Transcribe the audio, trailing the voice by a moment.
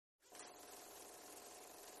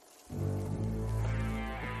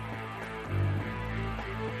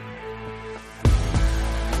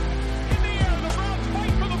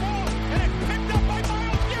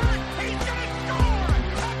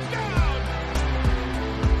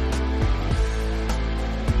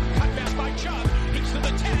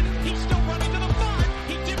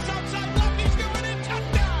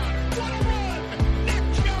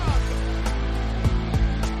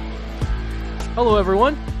Hello,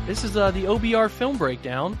 everyone. This is the OBR Film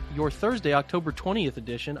Breakdown, your Thursday, October 20th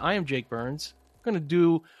edition. I am Jake Burns. We're going to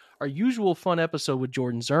do our usual fun episode with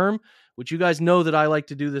Jordan Zerm, which you guys know that I like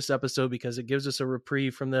to do this episode because it gives us a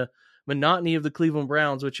reprieve from the monotony of the Cleveland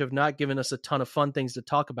Browns, which have not given us a ton of fun things to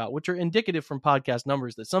talk about, which are indicative from podcast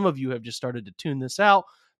numbers that some of you have just started to tune this out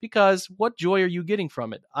because what joy are you getting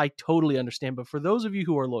from it? I totally understand. But for those of you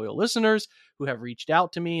who are loyal listeners, who have reached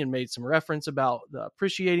out to me and made some reference about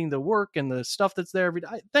appreciating the work and the stuff that's there every day,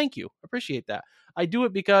 thank you. Appreciate that. I do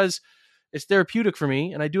it because it's therapeutic for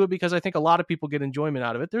me, and I do it because I think a lot of people get enjoyment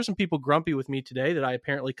out of it. There's some people grumpy with me today that I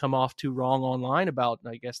apparently come off too wrong online about,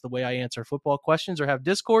 I guess, the way I answer football questions or have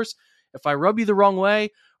discourse. If I rub you the wrong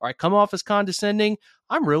way or I come off as condescending,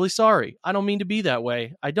 I'm really sorry. I don't mean to be that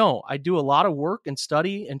way. I don't. I do a lot of work and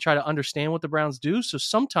study and try to understand what the Browns do. So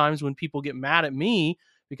sometimes when people get mad at me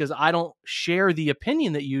because I don't share the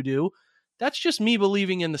opinion that you do, that's just me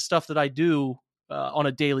believing in the stuff that I do on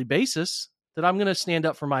a daily basis, that I'm going to stand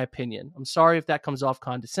up for my opinion. I'm sorry if that comes off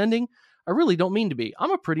condescending. I really don't mean to be.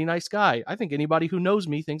 I'm a pretty nice guy. I think anybody who knows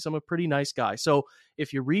me thinks I'm a pretty nice guy. So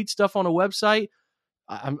if you read stuff on a website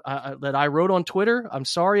that I wrote on Twitter, I'm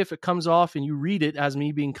sorry if it comes off and you read it as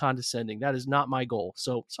me being condescending. That is not my goal.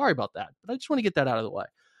 So sorry about that. But I just want to get that out of the way.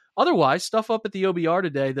 Otherwise, stuff up at the OBR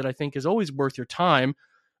today that I think is always worth your time.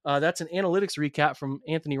 That's an analytics recap from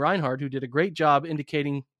Anthony Reinhardt, who did a great job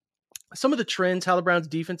indicating some of the trends, how the Browns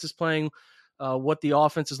defense is playing, what the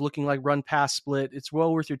offense is looking like, run pass split. It's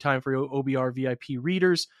well worth your time for your OBR VIP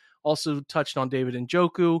readers. Also touched on David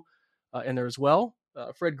Njoku in there as well.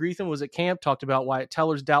 Fred Greetham was at camp, talked about Wyatt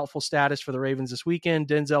Teller's doubtful status for the Ravens this weekend,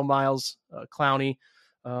 Denzel Miles, Clowney,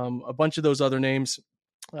 a bunch of those other names.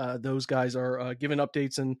 Those guys are giving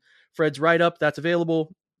updates in Fred's write-up. That's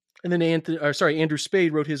available. And then Andrew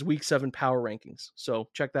Spade wrote his Week 7 power rankings. So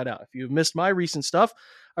check that out. If you've missed my recent stuff,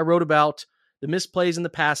 I wrote about the misplays in the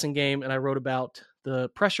passing game, and I wrote about the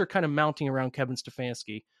pressure kind of mounting around Kevin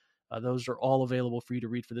Stefanski. Those are all available for you to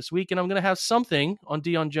read for this week. And I'm going to have something on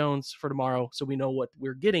Deion Jones for tomorrow so we know what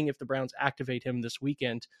we're getting if the Browns activate him this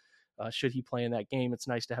weekend. Should he play in that game, it's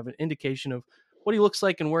nice to have an indication of what he looks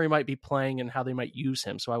like and where he might be playing and how they might use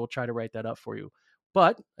him. So I will try to write that up for you.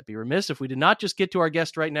 But I'd be remiss if we did not just get to our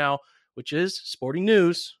guest right now, which is Sporting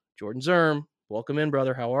News, Jordan Zerm. Welcome in,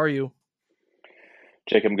 brother. How are you?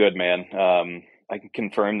 Jake, I'm good, man. I can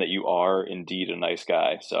confirm that you are indeed a nice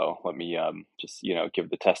guy. So let me just give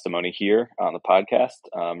the testimony here on the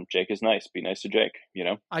podcast. Jake is nice. Be nice to Jake.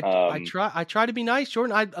 I try to be nice,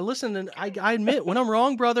 Jordan. I listen, and I admit when I'm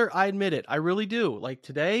wrong, brother. I admit it. I really do. Like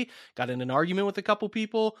today, got in an argument with a couple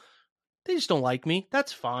people. They just don't like me.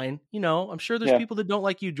 That's fine. I'm sure there's people that don't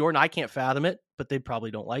like you, Jordan. I can't fathom it, but they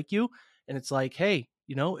probably don't like you. And it's like, hey,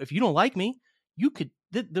 if you don't like me, you could.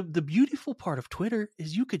 The beautiful part of Twitter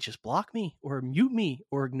is you could just block me or mute me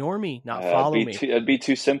or ignore me, not follow me. It'd be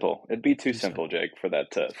too simple. It'd be too simple, Jake, for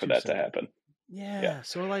that to happen. Yeah.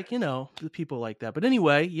 So the people like that. But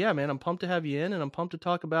anyway, yeah, man, I'm pumped to have you in, and I'm pumped to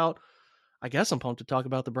talk about. I guess I'm pumped to talk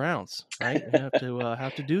about the Browns, right? We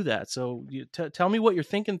have to do that. So tell me what you're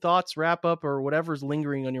thinking, thoughts, wrap up, or whatever's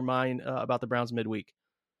lingering on your mind about the Browns midweek.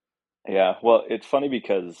 Yeah, well, it's funny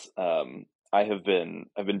because I've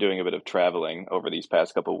been doing a bit of traveling over these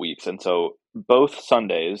past couple of weeks, and so both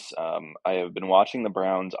Sundays I have been watching the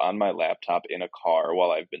Browns on my laptop in a car while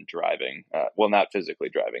I've been driving. Well, not physically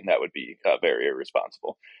driving; that would be very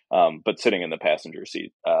irresponsible. But sitting in the passenger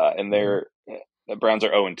seat, and the Browns are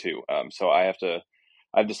 0-2, so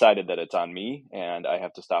I've decided that it's on me, and I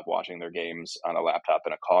have to stop watching their games on a laptop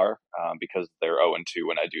in a car because they're 0-2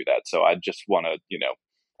 when I do that. So I just want to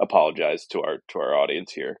apologize to our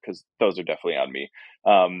audience here because those are definitely on me.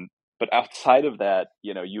 But outside of that,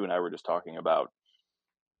 you and I were just talking about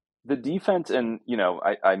the defense, and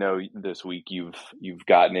I know this week you've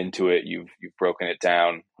gotten into it, you've broken it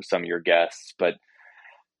down with some of your guests, but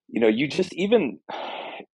you just even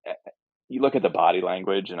you look at the body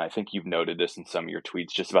language, and I think you've noted this in some of your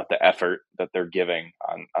tweets, just about the effort that they're giving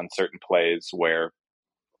on certain plays where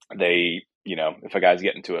they, if a guy's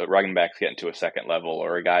running back's getting to a second level,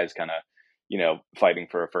 or a guy's kind of, fighting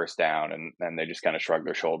for a first down, and they just kind of shrug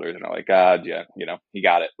their shoulders and are like, God, yeah, he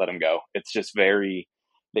got it, let him go. It's just the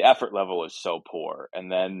effort level is so poor. And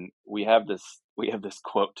then we have this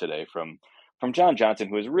quote today from John Johnson,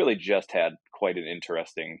 who has really just had quite an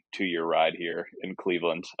interesting 2-year ride here in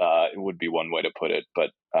Cleveland. It would be one way to put it.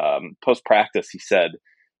 But post practice, he said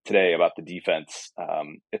today about the defense,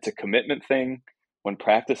 it's a commitment thing. When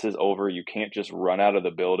practice is over, you can't just run out of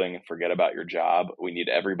the building and forget about your job. We need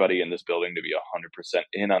everybody in this building to be 100%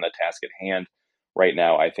 in on the task at hand. Right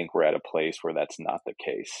now, I think we're at a place where that's not the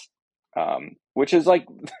case. which is like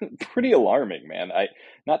pretty alarming, man.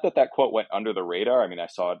 Not that that quote went under the radar. I mean, I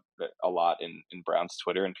saw it a lot in Brown's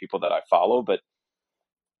Twitter and people that I follow, but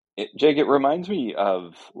Jake, it reminds me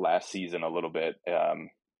of last season a little bit,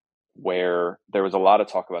 where there was a lot of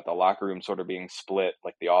talk about the locker room sort of being split,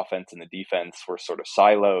 like the offense and the defense were sort of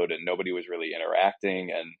siloed and nobody was really interacting.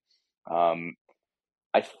 And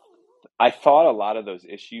I I thought a lot of those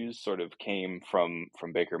issues sort of came from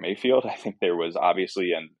Baker Mayfield. I think there was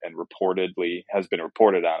obviously and reportedly has been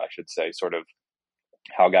reported on, I should say, sort of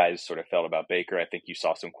how guys sort of felt about Baker. I think you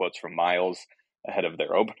saw some quotes from Miles ahead of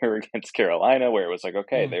their opener against Carolina, where it was like,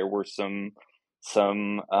 okay, there were some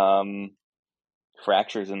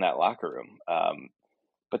fractures in that locker room.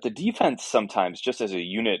 But the defense sometimes, just as a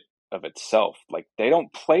unit of itself, like they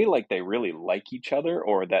don't play like they really like each other,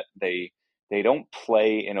 or that they don't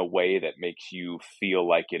play in a way that makes you feel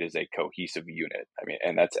like it is a cohesive unit. I mean,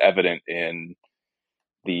 and that's evident in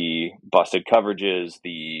the busted coverages,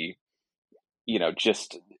 the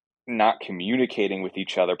just not communicating with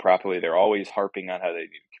each other properly. They're always harping on how they need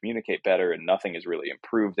to communicate better, and nothing is really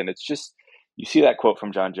improved. And it's just, you see that quote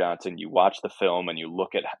from John Johnson, you watch the film and you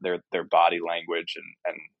look at their body language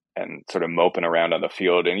and sort of moping around on the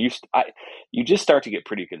field, and you just start to get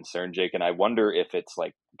pretty concerned, Jake. And I wonder if it's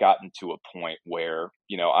like gotten to a point where,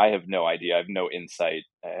 I have no idea, I have no insight,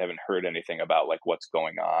 I haven't heard anything about like what's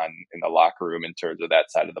going on in the locker room in terms of that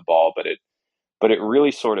side of the ball, but it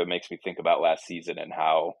really sort of makes me think about last season and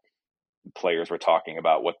how players were talking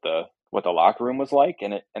about what the locker room was like,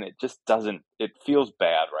 and it just doesn't. It feels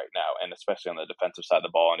bad right now, and especially on the defensive side of the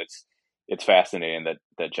ball. And it's fascinating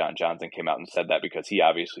that John Johnson came out and said that, because he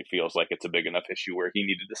obviously feels like it's a big enough issue where he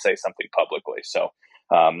needed to say something publicly. So,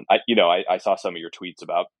 I saw some of your tweets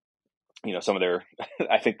about some of their.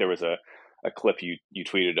 I think there was a clip you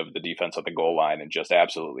tweeted of the defense at the goal line and just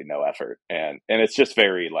absolutely no effort. And it's just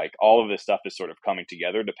very like all of this stuff is sort of coming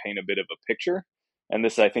together to paint a bit of a picture. And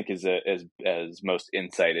this, I think, is as most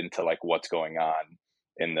insight into like what's going on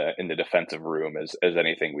in the defensive room as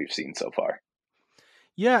anything we've seen so far.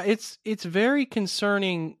 Yeah, it's very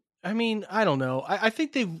concerning. I mean, I don't know. I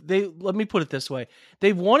think they let me put it this way.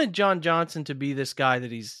 They've wanted John Johnson to be this guy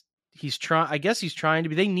that he's trying. I guess he's trying to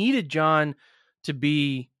be. They needed John to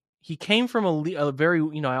be. He came from a very,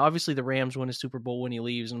 obviously the Rams win a Super Bowl when he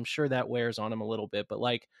leaves, and I'm sure that wears on him a little bit. But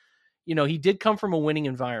like, he did come from a winning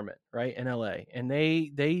environment, right, in LA, and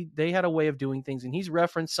they had a way of doing things, and he's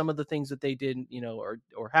referenced some of the things that they did, or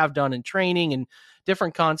have done in training and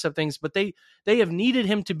different concept things, but they have needed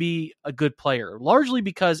him to be a good player, largely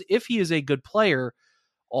because if he is a good player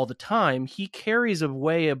all the time, he carries a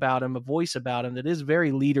way about him, a voice about him that is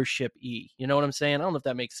very leadership-y. You know what I'm saying? I don't know if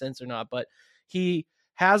that makes sense or not, but he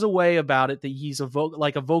has a way about it that he's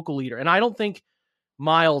like a vocal leader, and I don't think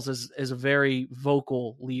Miles is a very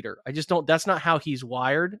vocal leader. I just don't. That's not how he's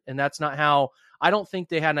wired, and that's not how. I don't think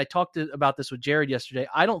they had. And I talked about this with Jared yesterday.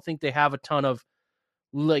 I don't think they have a ton of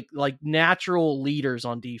like natural leaders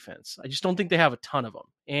on defense. I just don't think they have a ton of them,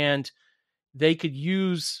 and they could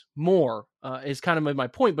use more. Is kind of my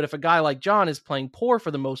point. But if a guy like John is playing poor for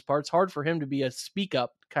the most part, it's hard for him to be a speak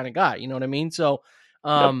up kind of guy. You know what I mean? So,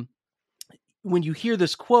 when you hear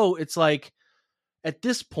this quote, it's like, at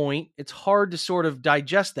this point, it's hard to sort of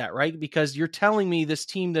digest that, right? Because you're telling me this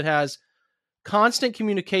team that has constant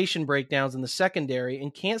communication breakdowns in the secondary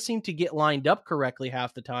and can't seem to get lined up correctly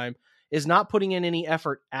half the time is not putting in any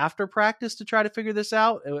effort after practice to try to figure this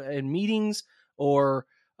out in meetings or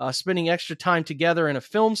spending extra time together in a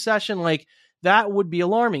film session. Like, that would be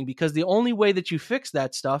alarming, because the only way that you fix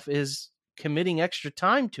that stuff is committing extra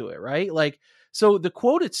time to it, right? Like, so the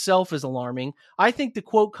quote itself is alarming. I think the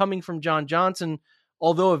quote coming from John Johnson,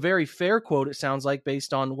 although a very fair quote, it sounds like,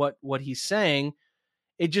 based on what he's saying,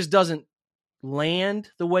 it just doesn't land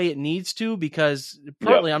the way it needs to, because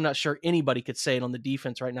partly I'm not sure anybody could say it on the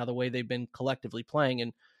defense right now, the way they've been collectively playing,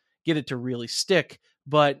 and get it to really stick.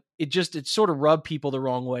 But it sort of rubbed people the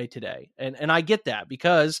wrong way today. And I get that,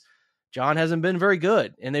 because John hasn't been very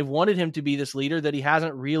good, and they've wanted him to be this leader that he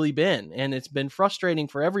hasn't really been. And it's been frustrating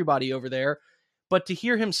for everybody over there. But to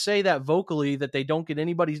hear him say that vocally, that they don't get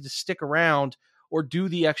anybody to stick around or do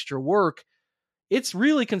the extra work, it's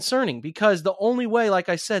really concerning, because the only way, like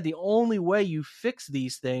I said, the only way you fix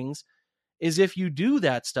these things is if you do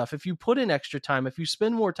that stuff, if you put in extra time, if you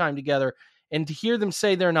spend more time together. And to hear them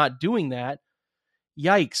say they're not doing that,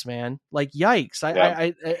 yikes, man. Like, yikes.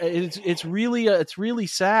 It's really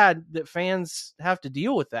sad that fans have to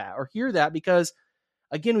deal with that or hear that, because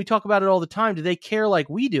again, we talk about it all the time. Do they care like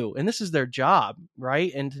we do? And this is their job,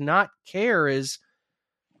 right? And to not care is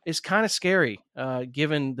kind of scary,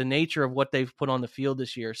 given the nature of what they've put on the field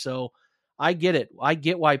this year. So I get it. I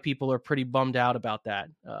get why people are pretty bummed out about that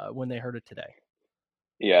when they heard it today.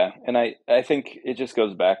 Yeah, and I think it just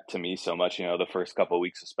goes back to me so much, the first couple of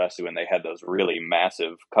weeks, especially when they had those really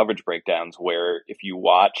massive coverage breakdowns where if you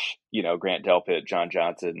watch, Grant Delpit, John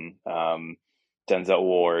Johnson, Denzel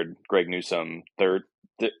Ward, Greg Newsome,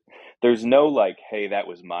 there's no like, hey, that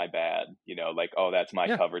was my bad, like, oh, that's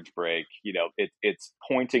my coverage break. It's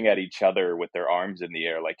pointing at each other with their arms in the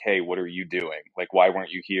air, like, hey, what are you doing? Like, why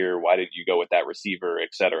weren't you here? Why didn't you go with that receiver, et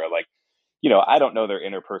cetera? Like, I don't know their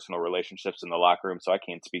interpersonal relationships in the locker room, so I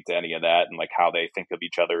can't speak to any of that and like how they think of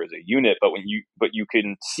each other as a unit. But you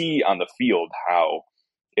can see on the field how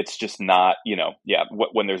it's just not,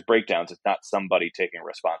 when there's breakdowns, it's not somebody taking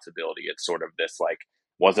responsibility. It's sort of this like,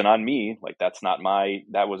 wasn't on me. Like, that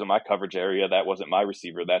wasn't my coverage area. That wasn't my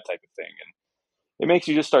receiver, that type of thing. And it makes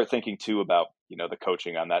you just start thinking too about, the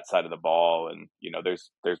coaching on that side of the ball. And,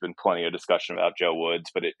 there's been plenty of discussion about Joe Woods,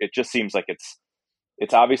 but it just seems like it's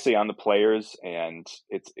obviously on the players, and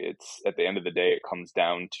it's at the end of the day, it comes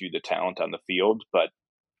down to the talent on the field. But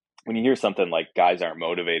when you hear something like guys aren't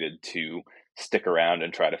motivated to stick around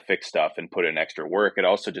and try to fix stuff and put in extra work, it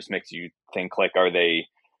also just makes you think like, are they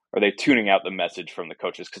tuning out the message from the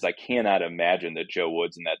coaches? Because I cannot imagine that Joe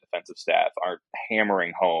Woods and that defensive staff aren't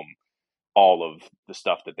hammering home all of the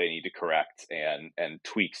stuff that they need to correct and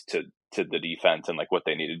tweaks to the defense and like what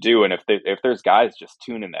they need to do. And if there's guys just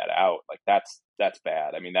tuning that out, like that's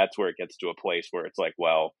bad. I mean, that's where it gets to a place where it's like,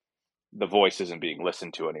 well, the voice isn't being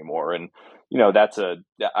listened to anymore. And,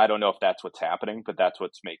 I don't know if that's what's happening, but that's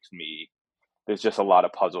what makes me, there's just a lot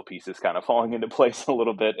of puzzle pieces kind of falling into place a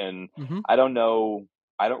little bit. And I don't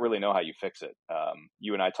really know how you fix it.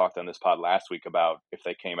 You and I talked on this pod last week about if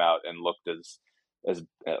they came out and looked as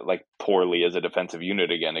like poorly as a defensive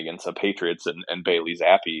unit again against the Patriots and Bailey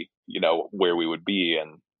Zappi, where we would be.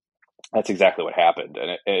 And that's exactly what happened.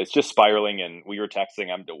 And it's just spiraling. And we were texting,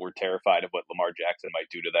 we're terrified of what Lamar Jackson might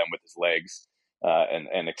do to them with his legs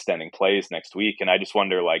and extending plays next week. And I just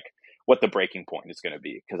wonder like what the breaking point is going to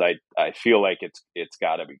be. Cause I feel like it's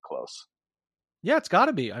gotta be close. Yeah, it's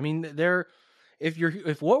gotta be. I mean,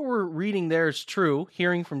 if what we're reading there is true,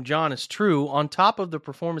 hearing from John is true, on top of the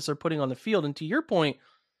performance they're putting on the field, and to your point,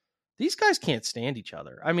 these guys can't stand each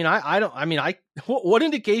other. I mean, what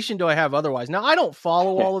indication do I have otherwise? Now, I don't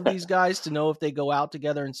follow all of these guys to know if they go out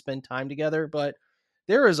together and spend time together, but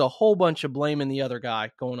there is a whole bunch of blaming the other guy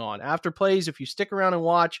going on. After plays, if you stick around and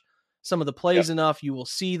watch some of the plays enough, you will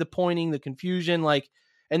see the pointing, the confusion,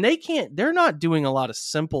 and they're not doing a lot of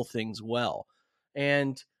simple things well.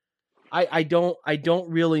 And I don't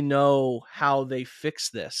really know how they fix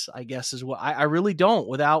this, I guess is what I really don't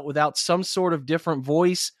without some sort of different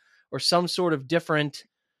voice or some sort of different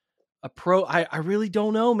approach. I really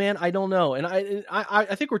don't know, man. I don't know. And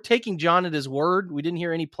I think we're taking John at his word. We didn't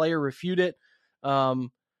hear any player refute it.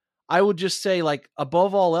 I would just say, like,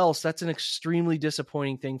 above all else, that's an extremely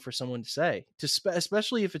disappointing thing for someone to say,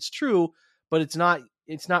 especially if it's true, but it's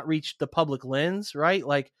not reached the public lens, right?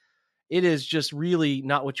 Like, it is just really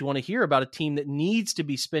not what you want to hear about a team that needs to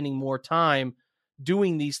be spending more time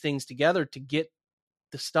doing these things together to get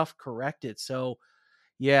the stuff corrected. So,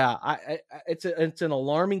 yeah, it's an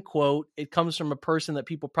alarming quote. It comes from a person that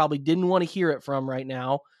people probably didn't want to hear it from right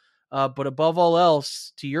now. But above all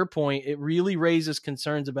else, to your point, it really raises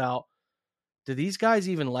concerns about, do these guys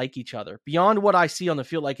even like each other? Beyond what I see on the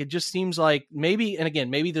field, like, it just seems like maybe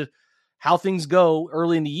how things go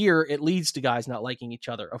early in the year, it leads to guys not liking each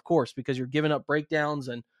other, of course, because you're giving up breakdowns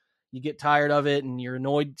and you get tired of it and you're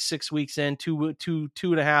annoyed 6 weeks in,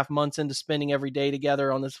 2.5 months into spending every day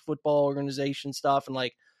together on this football organization stuff. And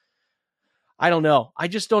like, I don't know. I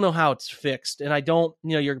just don't know how it's fixed. And I don't,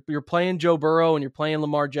 you're playing Joe Burrow and you're playing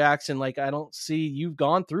Lamar Jackson. Like, I don't see, you've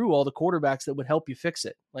gone through all the quarterbacks that would help you fix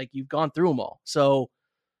it. Like, you've gone through them all. So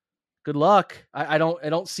good luck. I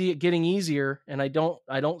don't see it getting easier, and I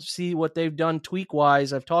don't see what they've done tweak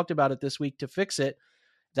wise. I've talked about it this week to fix it.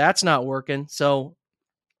 That's not working. So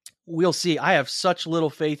we'll see. I have such little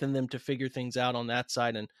faith in them to figure things out on that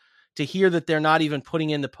side, and to hear that they're not even putting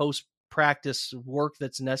in the post practice work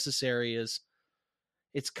that's necessary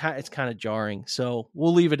it's kind of jarring. So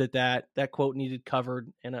we'll leave it at that. That quote needed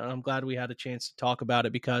covered, and I'm glad we had a chance to talk about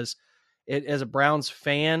it, because as a Browns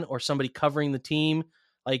fan or somebody covering the team,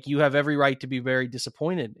 like, you have every right to be very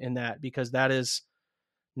disappointed in that, because that is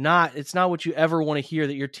it's not what you ever want to hear,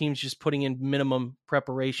 that your team's just putting in minimum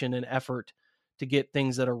preparation and effort to get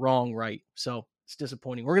things that are wrong right. So it's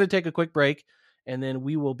disappointing. We're going to take a quick break, and then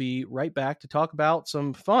we will be right back to talk about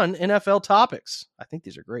some fun NFL topics. I think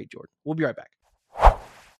these are great, Jordan. We'll be right back.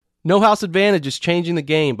 No House Advantage is changing the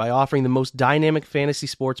game by offering the most dynamic fantasy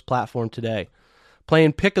sports platform today.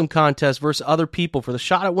 playing pick'em contests versus other people for the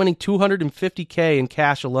shot at winning $250K in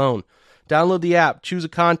cash alone. Download the app, choose a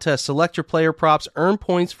contest, select your player props, earn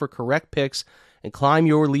points for correct picks, and climb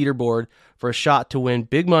your leaderboard for a shot to win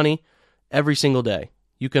big money every single day.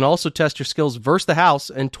 You can also test your skills versus the house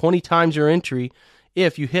and 20 times your entry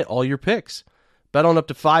if you hit all your picks. Bet on up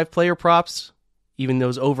to 5 player props, even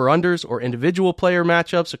those over-unders or individual player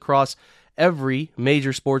matchups across every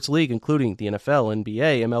major sports league, including the NFL,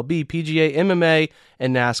 NBA, MLB, PGA, MMA,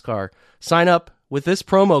 and NASCAR. Sign up with this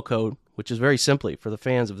promo code, which is very simply for the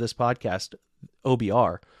fans of this podcast,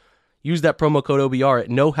 OBR. Use that promo code OBR at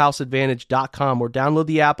nohouseadvantage.com or download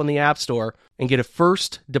the app on the App Store and get a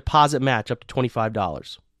first deposit match up to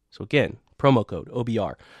 $25. So again, promo code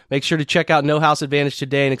OBR. Make sure to check out No House Advantage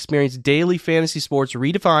today and experience daily fantasy sports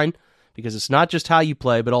redefined, because it's not just how you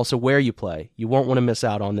play, but also where you play. You won't want to miss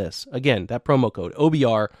out on this. Again, that promo code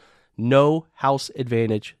OBR,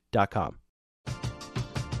 nohouseadvantage.com.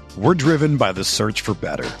 We're driven by the search for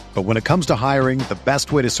better. But when it comes to hiring, the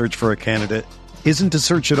best way to search for a candidate isn't to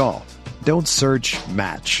search at all. Don't search,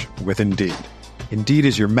 match with Indeed. Indeed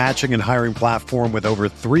is your matching and hiring platform with over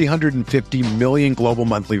 350 million global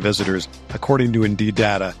monthly visitors, according to Indeed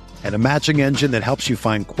data, and a matching engine that helps you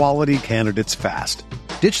find quality candidates fast.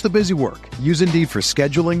 Ditch the busy work. Use Indeed for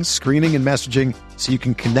scheduling, screening, and messaging so you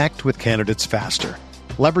can connect with candidates faster.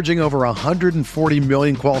 Leveraging over 140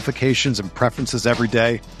 million qualifications and preferences every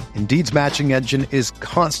day, Indeed's matching engine is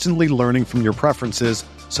constantly learning from your preferences,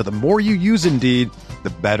 so the more you use Indeed,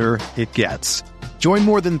 the better it gets. Join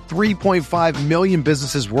more than 3.5 million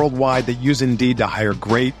businesses worldwide that use Indeed to hire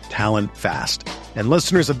great talent fast. And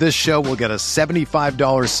listeners of this show will get a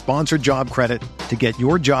 $75 sponsored job credit to get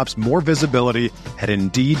your jobs more visibility at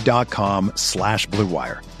Indeed.com/Blue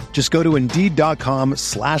Wire. Just go to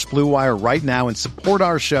Indeed.com/Blue Wire right now and support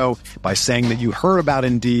our show by saying that you heard about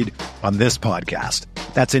Indeed on this podcast.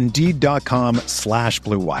 That's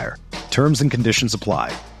Indeed.com/Blue Wire. Terms and conditions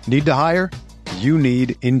apply. Need to hire? You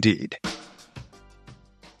need Indeed.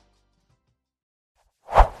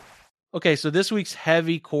 Okay, so this week's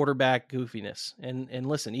heavy quarterback goofiness. And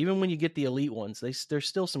listen, even when you get the elite ones, there's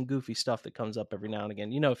still some goofy stuff that comes up every now and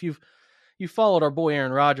again. You know, if you followed our boy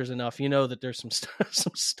Aaron Rodgers enough, you know that there's some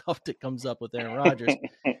stuff that comes up with Aaron Rodgers.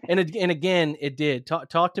 and again, it did.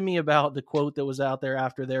 Talk to me about the quote that was out there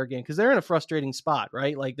after their game, because they're in a frustrating spot,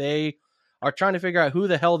 right? Like, they are trying to figure out who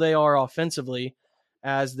the hell they are offensively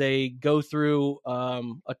as they go through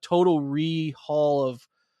a total rehaul of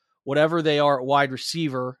whatever they are at wide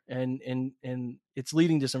receiver, and it's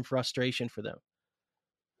leading to some frustration for them.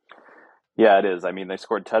 Yeah, it is. I mean, they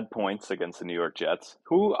scored 10 points against the New York Jets,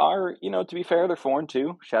 who are, to be fair, they're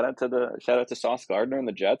 4-2. Shout out to Sauce Gardner and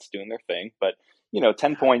the Jets doing their thing. But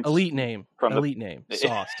 10 points. Elite name,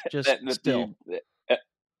 Sauce. Just still,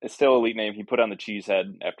 it's still elite name. He put on the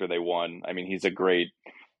cheesehead after they won. I mean, he's a great.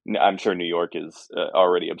 I'm sure New York is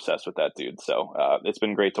already obsessed with that dude. So it's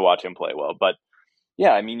been great to watch him play well. But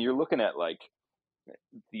yeah, I mean, you're looking at like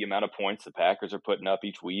the amount of points the Packers are putting up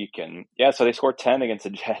each week, and yeah, so they scored 10 against the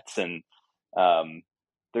Jets, and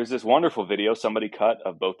there's this wonderful video somebody cut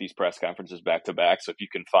of both these press conferences back to back. So if you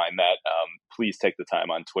can find that, please take the time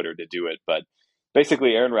on Twitter to do it. But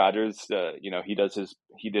basically, Aaron Rodgers,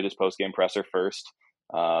 he did his post game presser first,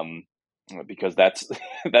 because that's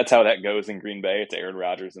how that goes in Green Bay. It's Aaron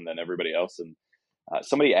Rodgers and then everybody else. And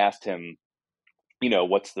somebody asked him,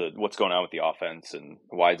 what's going on with the offense and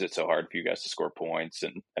why is it so hard for you guys to score points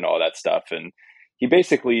and all that stuff. And he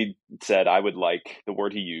basically said, the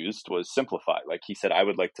word he used was simplify. Like, he said, I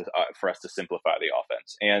would like to, for us to simplify the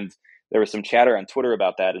offense. And there was some chatter on Twitter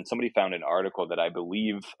about that. And somebody found an article that I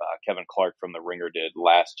believe Kevin Clark from The Ringer did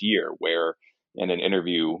last year, where in an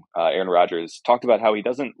interview, Aaron Rodgers talked about how he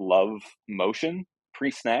doesn't love motion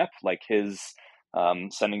pre-snap, like his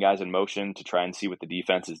sending guys in motion to try and see what the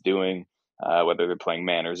defense is doing. Whether they're playing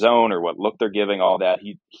man or zone or what look they're giving, all that.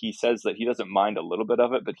 He says that he doesn't mind a little bit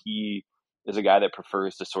of it, but he is a guy that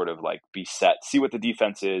prefers to sort of like be set, see what the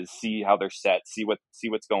defense is, see how they're set, see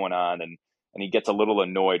what's going on, and he gets a little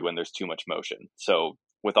annoyed when there's too much motion. So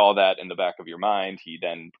with all that in the back of your mind, he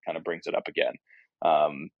then kind of brings it up again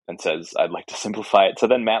and says, I'd like to simplify it. So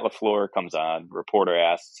then Matt LaFleur comes on, reporter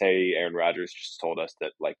asks, hey, Aaron Rodgers just told us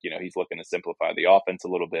that he's looking to simplify the offense a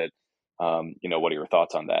little bit. What are your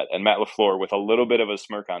thoughts on that? And Matt LaFleur, with a little bit of a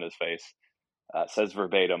smirk on his face, says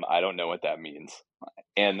verbatim, I don't know what that means.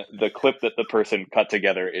 And the clip that the person cut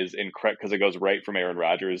together is incredible because it goes right from Aaron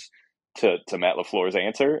Rodgers to Matt LaFleur's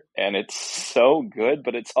answer. And it's so good,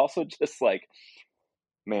 but it's also just like,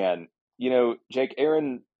 man, Jake,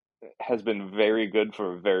 Aaron has been very good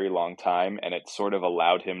for a very long time, and it sort of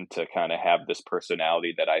allowed him to kind of have this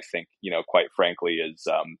personality that I think, quite frankly, is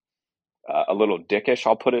a little dickish.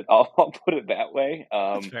 I'll put it. I'll put it that way.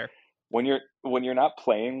 That's fair. When you're not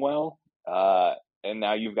playing well, and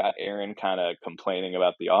now you've got Aaron kind of complaining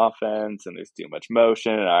about the offense, and there's too much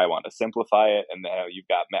motion, and I want to simplify it, and now you've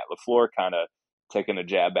got Matt LaFleur kind of taking a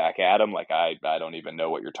jab back at him, like I don't even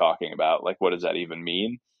know what you're talking about. Like, what does that even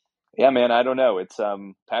mean? Yeah, man, I don't know. It's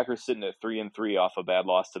Packers sitting at 3-3 off a bad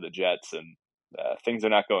loss to the Jets, and things are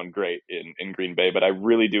not going great in Green Bay. But I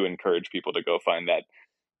really do encourage people to go find that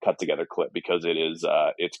cut together clip because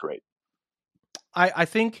it's great. I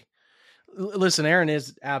think. Listen, Aaron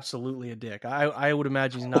is absolutely a dick. I would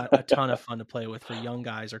imagine he's not a ton of fun to play with for young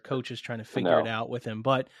guys or coaches trying to figure it out with him.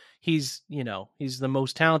 But he's the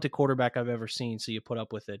most talented quarterback I've ever seen. So you put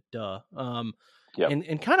up with it, duh. Yep.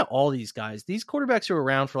 And kind of all these guys, these quarterbacks who are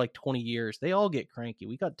around for like 20 years, they all get cranky.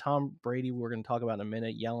 We got Tom Brady, we're going to talk about in a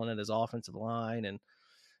minute, yelling at his offensive line. And,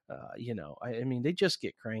 I mean, they just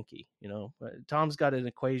get cranky. Tom's got an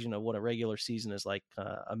equation of what a regular season is like,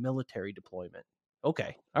 a military deployment.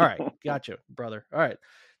 Okay. All right. Gotcha, brother. All right.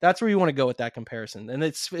 That's where you want to go with that comparison. And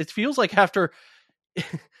it feels like after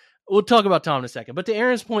we'll talk about Tom in a second, but to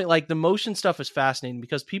Aaron's point, like the motion stuff is fascinating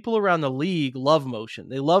because people around the league love motion.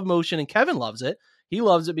 They love motion, and Kevin loves it. He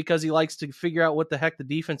loves it because he likes to figure out what the heck the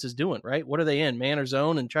defense is doing, right? What are they in, man or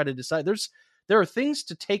zone, and try to decide. There are things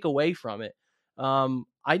to take away from it.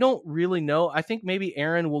 I don't really know. I think maybe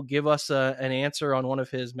Aaron will give us an answer on one of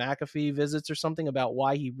his McAfee visits or something about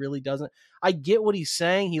why he really doesn't. I get what he's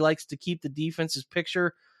saying. He likes to keep the defense's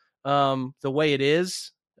picture the way it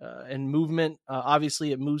is, and movement.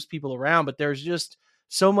 Obviously, it moves people around, but there's just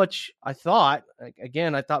so much. I thought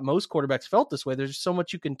most quarterbacks felt this way. There's so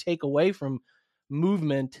much you can take away from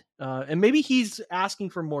movement, and maybe he's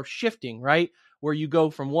asking for more shifting, right? Where you go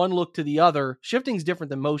from one look to the other. Shifting is different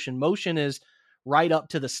than motion. Motion is right up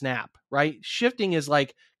to the snap, right? Shifting is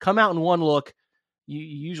like come out in one look.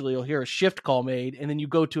 Usually you'll hear a shift call made, and then you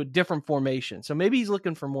go to a different formation. So maybe he's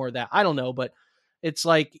looking for more of that. I don't know, but it's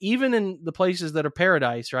like even in the places that are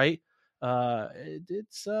paradise, right?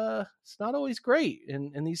 It's not always great,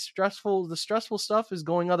 and the stressful stuff is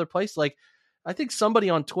going other places. Like I think somebody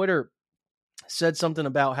on Twitter said something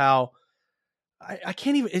about how I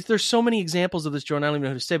can't even, if there's so many examples of this, Jordan, I don't even know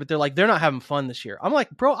who to say, but they're not having fun this year. I'm like,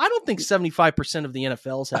 bro, I don't think 75% of the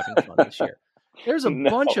NFL is having fun this year. There's a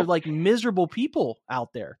bunch of like miserable people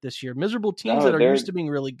out there this year, miserable teams that are used to being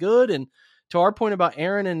really good. And to our point about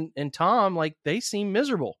Aaron and Tom, like they seem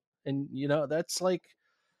miserable. And that's like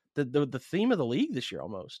the theme of the league this year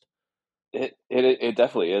almost. It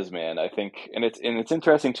definitely is, man. I think, and it's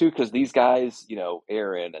interesting too, because these guys,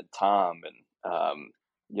 Aaron and Tom and,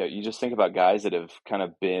 you just think about guys that have kind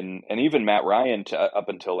of been, and even Matt Ryan up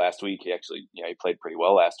until last week, he actually, he played pretty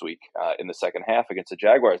well last week in the second half against the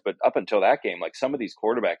Jaguars. But up until that game, like some of these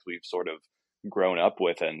quarterbacks we've sort of grown up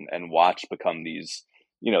with and watched become these,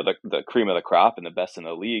 the cream of the crop and the best in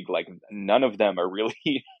the league. Like none of them are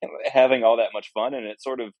really having all that much fun, and it's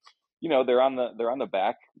sort of, they're on the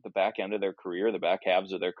back end of their career, the back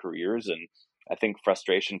halves of their careers, and I think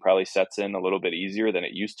frustration probably sets in a little bit easier than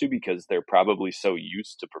it used to because they're probably so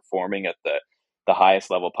used to performing at the highest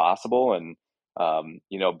level possible. And,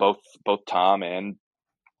 both Tom and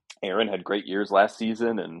Aaron had great years last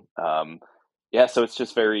season. And, so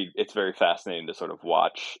it's very fascinating to sort of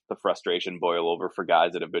watch the frustration boil over for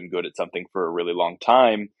guys that have been good at something for a really long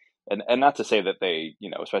time. And not to say that they,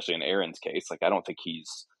 especially in Aaron's case, like I don't think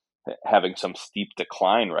he's having some steep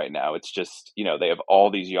decline right now. It's just, they have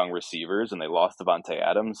all these young receivers and they lost Devontae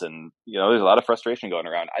Adams, and, there's a lot of frustration going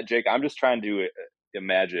around. Jake, I'm just trying to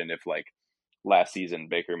imagine if like last season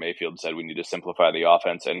Baker Mayfield said we need to simplify the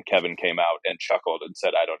offense and Kevin came out and chuckled and said,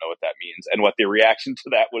 I don't know what that means, and what the reaction to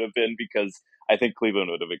that would have been, because I think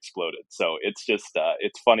Cleveland would have exploded. So it's just,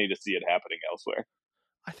 it's funny to see it happening elsewhere.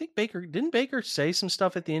 I think didn't Baker say some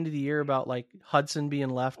stuff at the end of the year about like Hudson being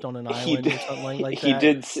left on an island or something like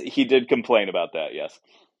that? He did complain about that. Yes.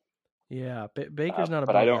 Yeah. Baker's not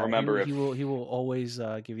about but I don't that. remember he will always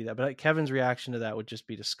give you that. But Kevin's reaction to that would just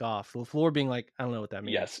be to scoff. LaFleur being like, I don't know what that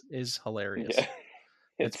means, is hilarious. Yeah.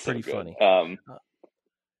 It's pretty funny.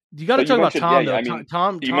 You got to talk about Tom though.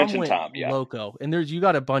 Tom went Tom, loco, and you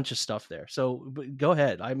got a bunch of stuff there. So go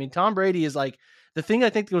ahead. I mean, Tom Brady is like, the thing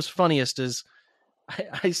I think that was funniest is,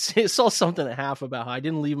 I saw something at half about how I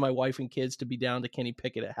didn't leave my wife and kids to be down to Kenny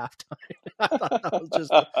Pickett at halftime. I thought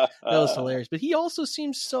that was hilarious. But he also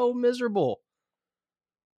seems so miserable.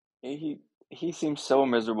 He seems so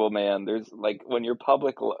miserable, man. There's like when your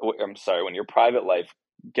private life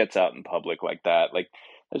gets out in public like that, like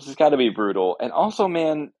it's just got to be brutal. And also,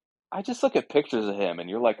 man, I just look at pictures of him and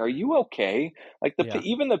you're like, are you okay? Like Yeah.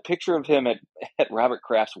 even the picture of him at Robert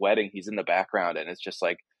Kraft's wedding, he's in the background and it's just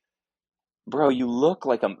like, bro, you look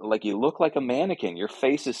like a mannequin. Your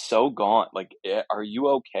face is so gaunt. Like, are you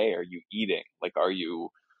okay? Are you eating? Like, are you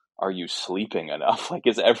sleeping enough? Like,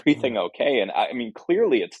 is everything okay? And I mean,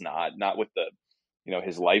 clearly it's not with the,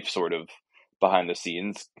 his life sort of behind the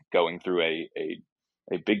scenes going through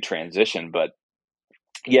a big transition. But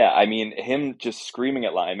yeah, I mean, him just screaming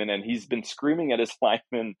at linemen, and he's been screaming at his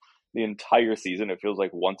linemen the entire season. It feels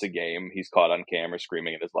like once a game he's caught on camera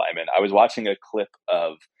screaming at his linemen. I was watching a clip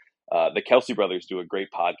of the Kelsey brothers do a great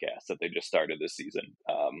podcast that they just started this season.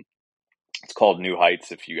 It's called New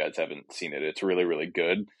Heights. If you guys haven't seen it, it's really, really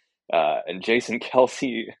good. And Jason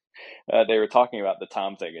Kelsey, they were talking about the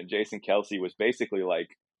Tom thing, and Jason Kelsey was basically like,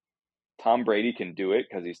 Tom Brady can do it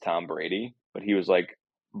because he's Tom Brady. But he was like,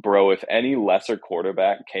 bro, if any lesser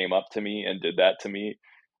quarterback came up to me and did that to me,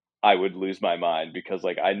 I would lose my mind, because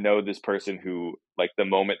like I know this person who, like, the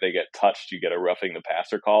moment they get touched, you get a roughing the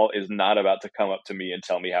passer call, is not about to come up to me and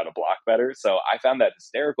tell me how to block better. So I found that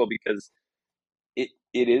hysterical, because it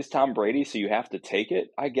is Tom Brady, so you have to take it,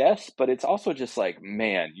 I guess. But it's also just like,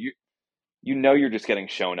 man, you're just getting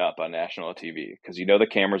shown up on national TV, because the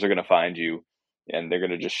cameras are going to find you, and they're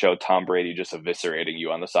going to just show Tom Brady just eviscerating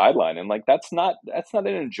you on the sideline. And like, that's not an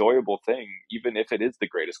enjoyable thing, even if it is the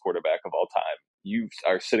greatest quarterback of all time. You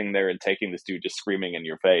are sitting there and taking this dude just screaming in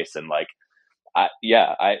your face, and like,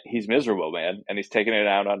 he's miserable, man, and he's taking it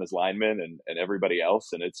out on his linemen and everybody else.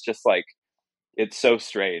 And it's just like, it's so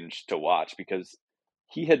strange to watch, because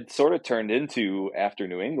he had sort of turned into, after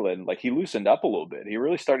New England, like, he loosened up a little bit. He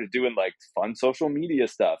really started doing like fun social media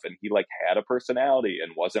stuff, and he like had a personality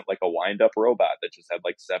and wasn't like a wind up robot that just had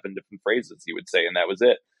like 7 different phrases he would say and that was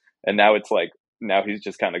it. And now it's like, now he's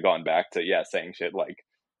just kind of gone back to saying shit like,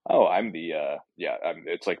 oh,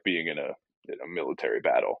 it's like being in a military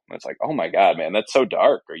battle. And it's like, oh my God, man, that's so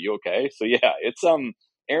dark. Are you okay? So yeah, it's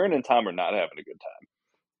Aaron and Tom are not having a good time.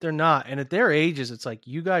 They're not. And at their ages, it's like,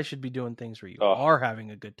 you guys should be doing things where you are having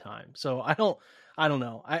a good time. So I don't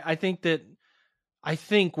know. I think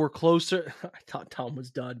we're closer. I thought Tom was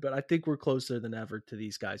done, but I think we're closer than ever to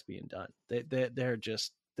these guys being done. They're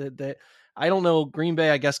just, I don't know. Green Bay,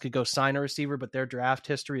 I guess, could go sign a receiver, but their draft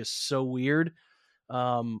history is so weird.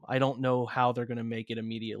 I don't know how they're going to make it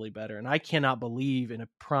immediately better. And I cannot believe in a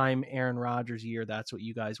prime Aaron Rodgers year, that's what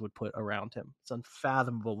you guys would put around him. It's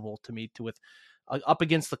unfathomable to me with up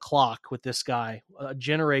against the clock with this guy, a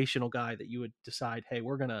generational guy, that you would decide, hey,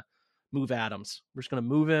 we're going to move Adams. We're just going to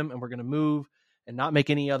move him, and we're going to move and not make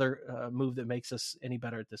any other move that makes us any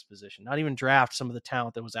better at this position. Not even draft some of the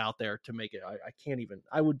talent that was out there to make it. I can't even.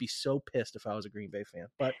 I would be so pissed if I was a Green Bay fan.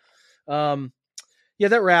 But yeah,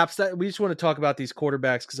 that wraps that. We just want to talk about these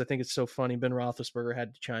quarterbacks because I think it's so funny. Ben Roethlisberger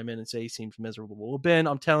had to chime in and say he seems miserable. Well, Ben,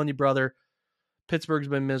 I'm telling you, brother, Pittsburgh's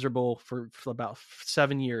been miserable for about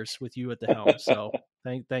 7 years with you at the helm. So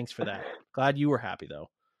thanks for that. Glad you were happy though.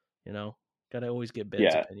 Got to always get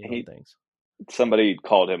Ben's opinion on things. Somebody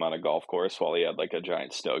called him on a golf course while he had like a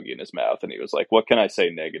giant stogie in his mouth, and he was like, "What can I say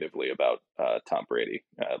negatively about Tom Brady?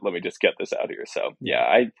 Let me just get this out here." So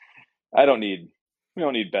yeah, we don't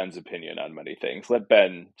need Ben's opinion on many things. Let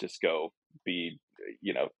Ben just go be,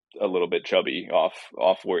 a little bit chubby off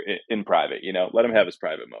in private. Let him have his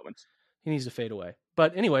private moments. He needs to fade away.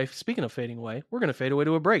 But anyway, speaking of fading away, we're going to fade away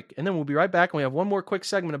to a break, and then we'll be right back. And we have one more quick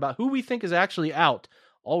segment about who we think is actually out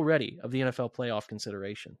already of the NFL playoff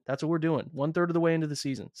consideration. That's what we're doing 1/3 of the way into the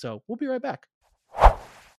season. So we'll be right back.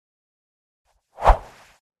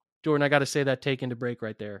 Jordan, I got to say that take into break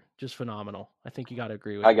right there, just phenomenal. I think you got to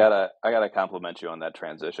agree with me. I gotta compliment you on that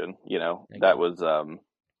transition.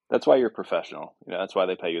 That's why you're professional. That's why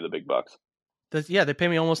they pay you the big bucks. They pay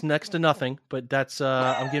me almost next to nothing, but that's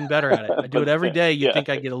I'm getting better at it. I do it every day. You'd think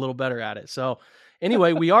I'd get a little better at it. So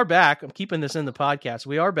anyway, we are back. I'm keeping this in the podcast.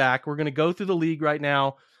 We are back. We're going to go through the league right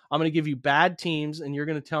now. I'm going to give you bad teams, and you're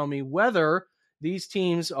going to tell me whether these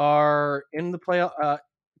teams are in the playoff,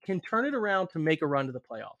 can turn it around to make a run to the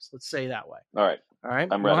playoffs. Let's say that way. All right. You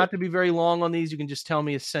don't have to be very long on these. You can just tell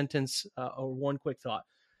me a sentence or one quick thought.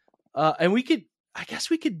 And I guess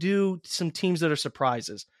we could do some teams that are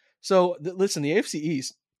surprises. So listen, the AFC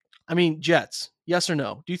East, Jets, yes or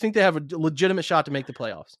no? Do you think they have a legitimate shot to make the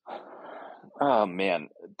playoffs? Oh man,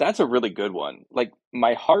 that's a really good one. Like,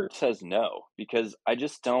 my heart says no, because I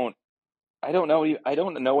don't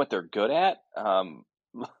know what they're good at.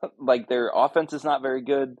 Like, their offense is not very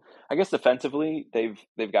good. I guess defensively they've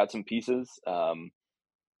got some pieces.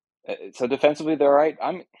 So defensively they're all right.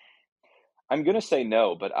 I'm going to say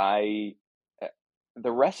no, but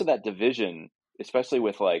the rest of that division, especially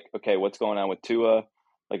with like, okay, what's going on with Tua?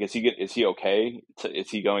 Like, is he okay? Is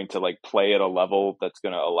he going to like play at a level that's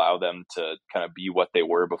going to allow them to kind of be what they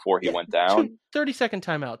were before he Yeah, went down? 30-second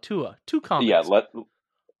timeout, Tua. Two Yeah, comments. let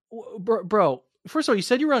Bro, first of all, you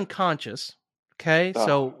said you were unconscious. Okay, oh,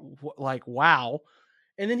 so like, wow.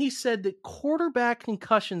 And then he said that quarterback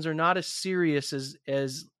concussions are not as serious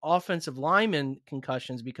as offensive lineman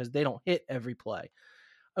concussions because they don't hit every play.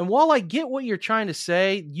 And while I get what you're trying to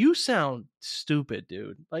say, you sound stupid,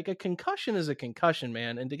 dude. Like, a concussion is a concussion,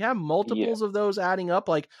 man. And to have yeah. multiples of those adding up,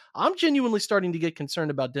 like, I'm genuinely starting to get concerned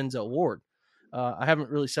about Denzel Ward. I haven't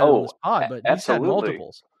really said it on this Oh, pod, but he's had absolutely.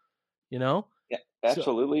 multiples, you know? Yeah, So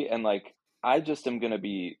absolutely. And like, I just am going to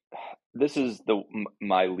be, this is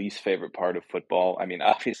my least favorite part of football. I mean,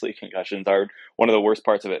 obviously concussions are one of the worst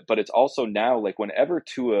parts of it, but it's also now like whenever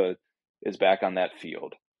Tua is back on that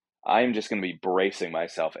field, I'm just going to be bracing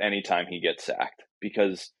myself anytime he gets sacked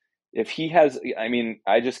because if he has, I mean,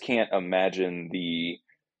 I just can't imagine the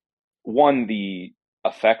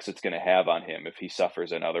effects it's going to have on him if he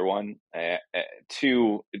suffers another one.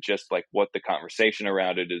 Two, just like what the conversation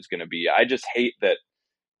around it is going to be. I just hate that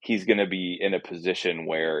he's going to be in a position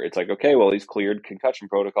where it's like, okay, well, he's cleared concussion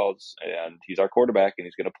protocols and he's our quarterback and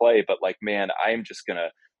he's going to play. But like, man, I'm just going to,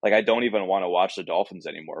 like, I don't even want to watch the Dolphins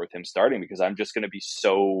anymore with him starting because I'm just going to be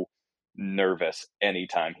so nervous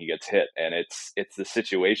anytime he gets hit. And it's the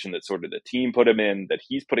situation that sort of the team put him in, that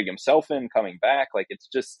he's putting himself in coming back. Like, it's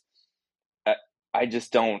just, I, I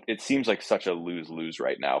just don't, it seems like such a lose-lose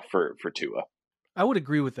right now for Tua. I would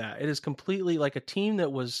agree with that. It is completely like a team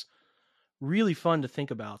that was really fun to think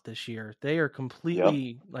about this year. They are Yep.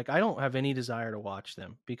 completely like, I don't have any desire to watch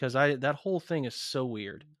them because that whole thing is so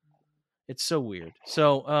weird. It's so weird.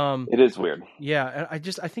 So, It is weird. yeah, I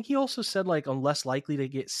think he also said like I'm less likely to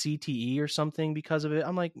get CTE or something because of it.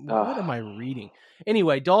 I'm like, what am I reading?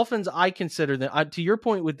 Anyway, Dolphins, I consider that to your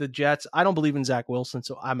point with the Jets, I don't believe in Zach Wilson,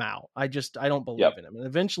 so I'm out. I don't believe Yep. in him. And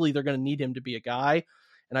eventually they're going to need him to be a guy,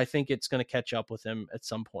 and I think it's going to catch up with him at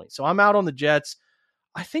some point. So I'm out on the Jets.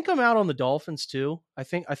 I think I'm out on the Dolphins too. I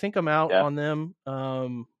think I'm out Yeah. on them.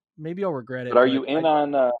 Maybe I'll regret it, But are but you in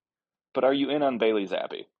on? But are you in on Bailey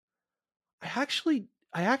Zappi? I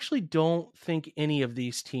actually don't think any of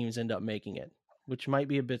these teams end up making it, which might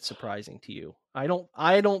be a bit surprising to you. I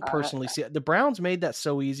don't personally see it. The Browns made that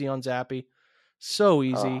so easy on Zappy. So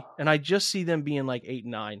easy. And I just see them being like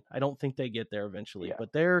 8-9. I don't think they get there eventually, Yeah.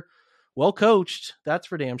 but they're well coached. That's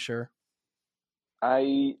for damn sure.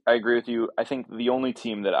 I agree with you. I think the only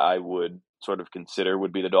team that I would sort of consider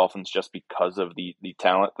would be the Dolphins just because of the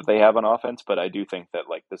talent that they have on offense. But I do think that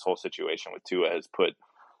like this whole situation with Tua has put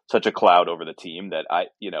such a cloud over the team that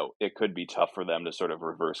it could be tough for them to sort of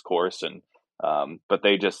reverse course. And but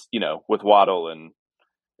they just, with Waddle and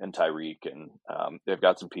Tyreek and they've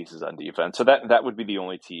got some pieces on defense. So that would be the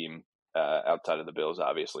only team outside of the Bills,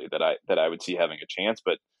 obviously, that I would see having a chance.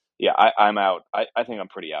 But yeah, I'm out. I think I'm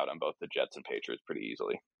pretty out on both the Jets and Patriots pretty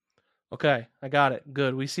easily. Okay, I got it.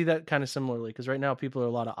 Good. We see that kind of similarly because right now people are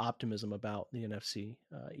a lot of optimism about the NFC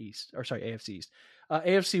East, or sorry, AFC East,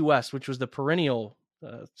 AFC West, which was the perennial.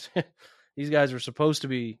 These guys were supposed to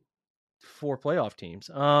be 4 playoff teams.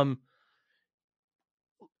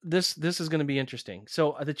 This is going to be interesting.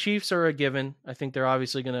 So the Chiefs are a given. I think they're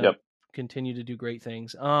obviously going to continue to do great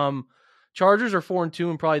things. Chargers are 4-2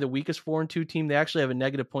 and probably the weakest 4-2 team. They actually have a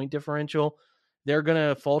negative point differential. They're going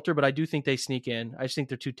to falter, but I do think they sneak in. I just think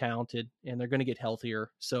they're too talented and they're going to get healthier.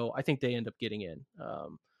 So I think they end up getting in. I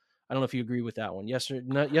don't know if you agree with that one. Yes or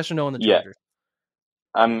no on the Chargers?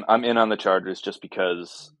 I'm in on the Chargers just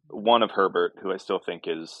because, one, of Herbert, who I still think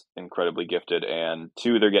is incredibly gifted, and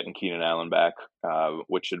two, they're getting Keenan Allen back,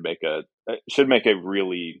 which should make a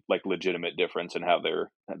really like legitimate difference in how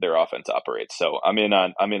their offense operates. So I'm in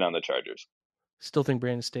on the Chargers. Still think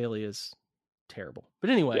Brandon Staley is terrible, but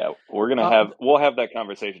anyway, yeah, we'll have that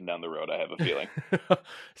conversation down the road. I have a feeling.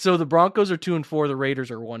 So the Broncos are 2-4. The Raiders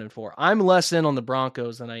are 1-4. I'm less in on the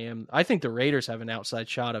Broncos than I am. I think the Raiders have an outside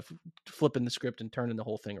shot of flipping the script and turning the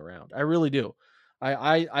whole thing around. I really do.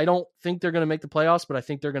 I don't think they're going to make the playoffs, but I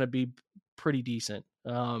think they're going to be pretty decent.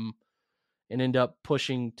 And end up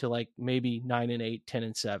pushing to like maybe 9-8,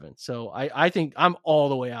 10-7. So I think I'm all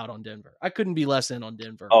the way out on Denver. I couldn't be less in on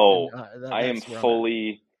Denver. Oh,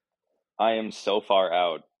 I am so far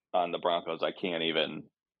out on the Broncos. I can't even.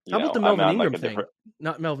 How about the Melvin Ingram thing?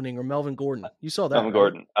 Not Melvin Ingram, Melvin Gordon. You saw that, Melvin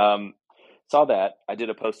right? Gordon. Saw that. I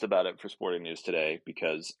did a post about it for Sporting News today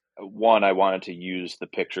because, one, I wanted to use the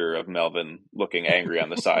picture of Melvin looking angry on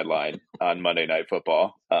the sideline on Monday Night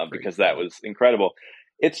Football because that was incredible.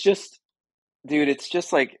 It's just, dude, it's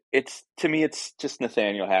just like, to me, it's just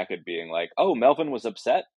Nathaniel Hackett being like, oh, Melvin was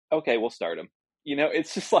upset? Okay, we'll start him.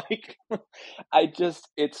 it's just like,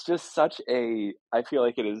 it's just such I feel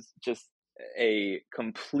like it is just a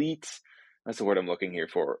complete, that's the word I'm looking here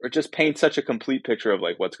for. It just paints such a complete picture of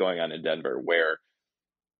like what's going on in Denver, where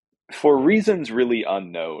for reasons really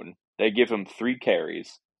unknown, they give him 3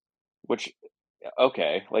 carries, which,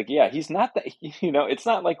 okay, like, yeah, he's not that, it's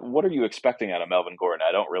not like, what are you expecting out of Melvin Gordon?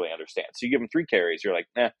 I don't really understand. So you give him 3 carries, you're like,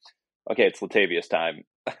 okay, it's Latavius time.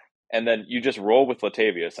 And then you just roll with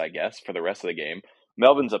Latavius, I guess, for the rest of the game.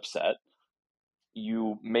 Melvin's upset.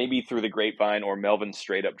 You maybe through the grapevine, or Melvin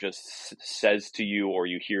straight up just says to you, or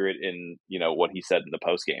you hear it in, what he said in the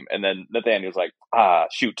post game. And then Nathaniel's like,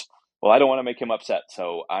 shoot. Well, I don't want to make him upset,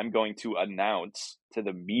 so I'm going to announce to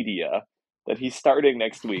the media that he's starting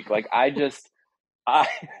next week. Like, it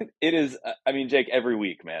is, I mean, Jake, every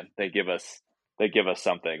week, man, they give us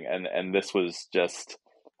something. And this was just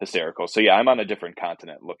hysterical. So yeah, I'm on a different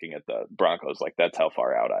continent looking at the Broncos. Like, that's how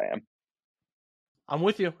far out I am. I'm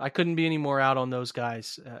with you. I couldn't be any more out on those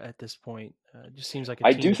guys at this point. It just seems like a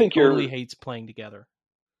I team do think that totally hates playing together.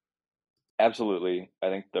 Absolutely. I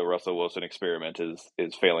think the Russell Wilson experiment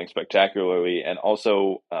is failing spectacularly. And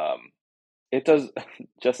also, it does,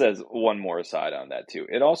 just as one more aside on that too,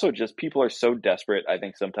 it also just, people are so desperate, I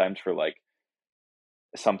think, sometimes for like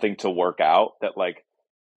something to work out, that like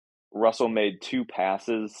Russell made 2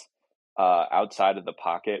 passes outside of the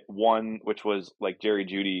pocket. One, which was like Jerry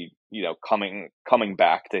Jeudy, coming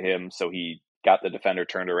back to him. So he got the defender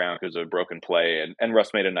turned around because of a broken play, and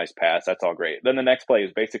Russ made a nice pass. That's all great. Then the next play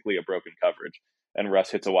is basically a broken coverage, and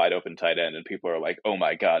Russ hits a wide open tight end, and people are like, oh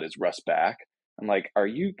my God, is Russ back? I'm like, are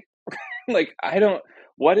you like,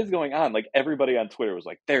 what is going on? Like, everybody on Twitter was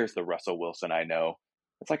like, there's the Russell Wilson I know.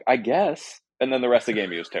 It's like, I guess. And then the rest of the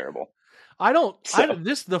game, he was terrible.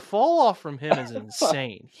 The fall off from him is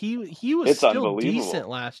insane. He was still decent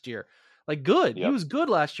last year. Like, good. Yep. He was good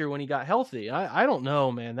last year when he got healthy. I don't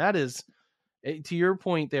know, man. That is, to your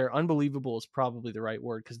point there, unbelievable is probably the right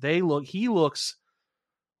word, because he looks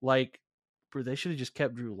like, they should have just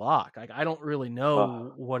kept Drew Lock. Like, I don't really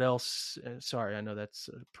know what else. Sorry, I know that's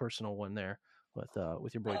a personal one there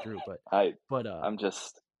with your boy Drew, but I'm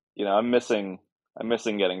just, I'm missing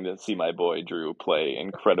getting to see my boy Drew play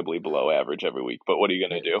incredibly below average every week. But what are you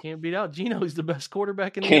going to do? Can't beat out Geno. He's the best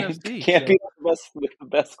quarterback in the NFC. Can't beat the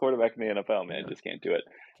best quarterback in the NFL, man. Yeah. Just can't do it.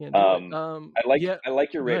 Can't do it. I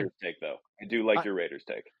like your Raiders take, though. I do like your Raiders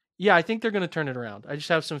take. Yeah, I think they're going to turn it around. I just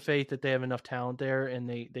have some faith that they have enough talent there, and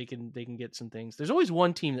they can get some things. There's always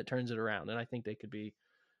one team that turns it around, and I think they could be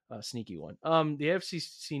a sneaky one. The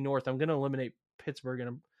AFC North, I'm going to eliminate Pittsburgh,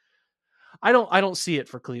 and I don't see it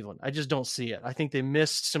for Cleveland. I just don't see it. I think they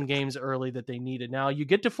missed some games early that they needed. Now you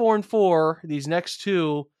get to 4-4, these next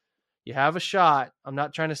 2, you have a shot. I'm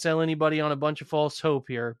not trying to sell anybody on a bunch of false hope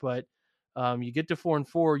here, but you get to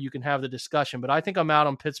 4-4, you can have the discussion. But I think I'm out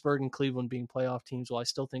on Pittsburgh and Cleveland being playoff teams, while I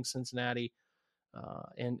still think Cincinnati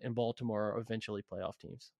and Baltimore are eventually playoff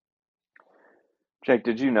teams. Jake,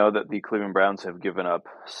 did you know that the Cleveland Browns have given up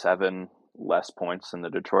 7 less points than the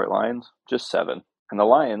Detroit Lions? Just 7. And the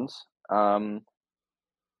Lions,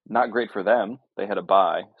 not great for them. They had a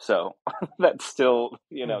bye. So that's still,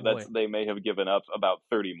 they may have given up about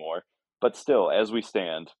 30 more. But still, as we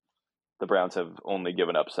stand, the Browns have only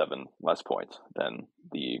given up 7 less points than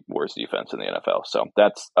the worst defense in the NFL. So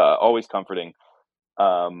that's always comforting.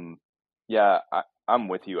 Yeah, I'm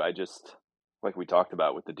with you. I just, like we talked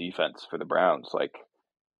about with the defense for the Browns, like,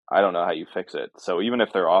 I don't know how you fix it. So even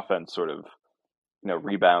if their offense sort of,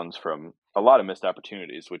 rebounds from a lot of missed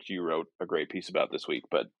opportunities, which you wrote a great piece about this week,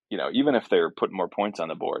 but, even if they're putting more points on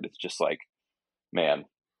the board, it's just like, man,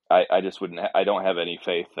 I just wouldn't, I don't have any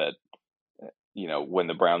faith that, when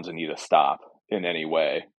the Browns need a stop in any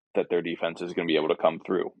way, that their defense is going to be able to come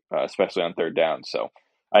through, especially on third down. So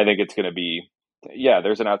I think it's going to be,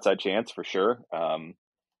 there's an outside chance for sure.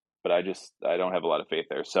 But I don't have a lot of faith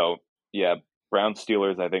there. So yeah, Browns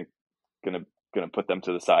Steelers, I think going to put them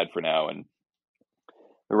to the side for now. And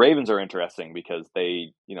the Ravens are interesting because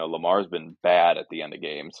they, Lamar's been bad at the end of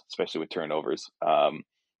games, especially with turnovers.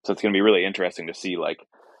 So it's going to be really interesting to see, like,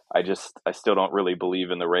 I still don't really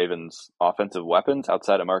believe in the Ravens' offensive weapons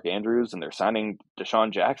outside of Mark Andrews, and they're signing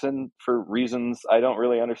Deshaun Jackson for reasons I don't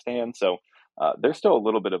really understand. So they're still a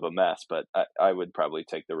little bit of a mess, but I would probably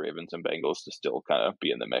take the Ravens and Bengals to still kind of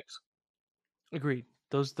be in the mix. Agreed.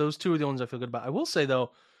 Those 2 are the ones I feel good about. I will say,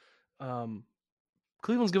 though,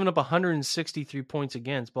 Cleveland's given up 163 points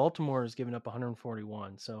against. Baltimore has given up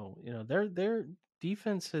 141. So, their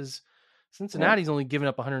defense has... Cincinnati's only given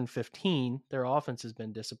up 115. Their offense has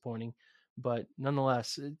been disappointing, but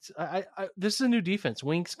nonetheless, this is a new defense.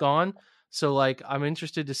 Wink's gone. So, like, I'm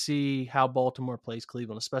interested to see how Baltimore plays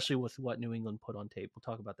Cleveland, especially with what New England put on tape. We'll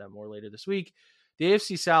talk about that more later this week. The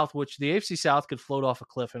AFC South, which the AFC South could float off a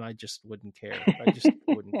cliff, and I just wouldn't care. I just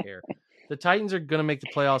wouldn't care. The Titans are going to make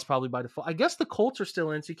the playoffs probably by default. I guess the Colts are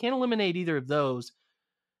still in, so you can't eliminate either of those.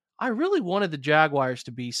 I really wanted the Jaguars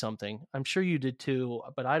to be something. I'm sure you did too,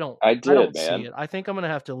 but I don't see it. I think I'm going to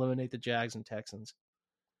have to eliminate the Jags and Texans.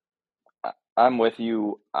 I'm with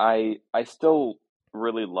you. I still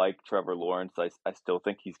really like Trevor Lawrence. I still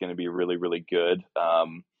think he's going to be really, really good.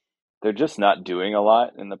 They're just not doing a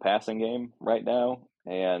lot in the passing game right now,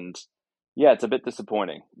 and yeah, it's a bit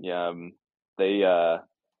disappointing. Yeah,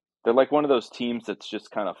 they're like one of those teams that's just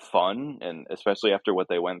kind of fun, and especially after what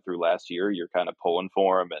they went through last year, you're kind of pulling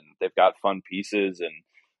for them, and they've got fun pieces.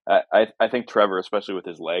 And I think Trevor, especially with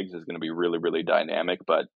his legs, is going to be really, really dynamic.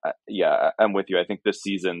 But yeah, I'm with you. I think this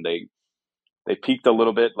season they peaked a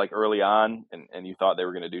little bit like early on, and you thought they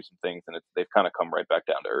were going to do some things, and they've kind of come right back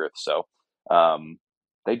down to earth. So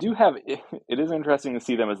they do have it is interesting to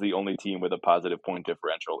see them as the only team with a positive point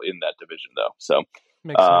differential in that division, though. So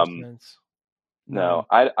makes sense. No,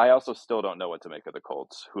 I also still don't know what to make of the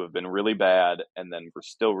Colts, who have been really bad and then were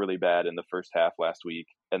still really bad in the first half last week.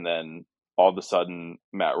 And then all of a sudden,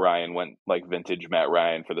 Matt Ryan went like vintage Matt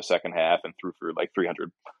Ryan for the second half and threw for like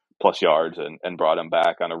 300 plus yards and brought him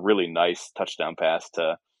back on a really nice touchdown pass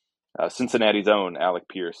to Cincinnati's own Alec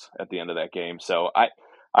Pierce at the end of that game. So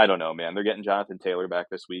I don't know, man. They're getting Jonathan Taylor back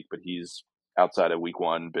this week, but he's outside of week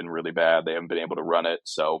one been really bad. They haven't been able to run it.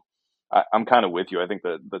 So I'm kind of with you. I think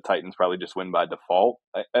the Titans probably just win by default.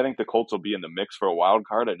 I think the Colts will be in the mix for a wild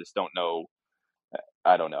card. I just don't know.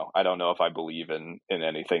 I don't know. I don't know if I believe in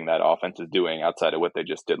anything that offense is doing outside of what they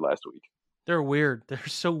just did last week. They're weird. They're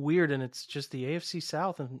so weird, and it's just the AFC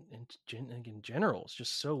South and in general. It's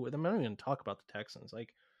just so weird. I'm not even going to talk about the Texans. Like,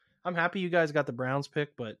 I'm happy you guys got the Browns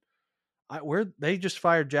pick, but where they just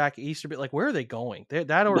fired Jack Easterby. Like, where are they going?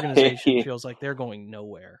 That organization feels like they're going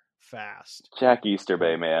nowhere fast. Jack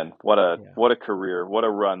Easterby, man, what a career, what a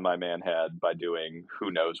run my man had by doing who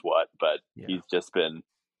knows what. But he's just been.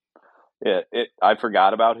 I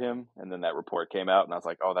forgot about him, and then that report came out, and I was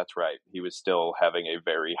like, oh, that's right. He was still having a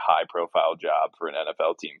very high-profile job for an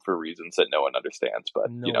NFL team for reasons that no one understands.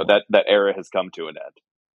 But, that era has come to an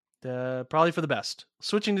end. Probably for the best.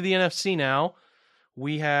 Switching to the NFC now,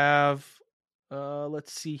 we have,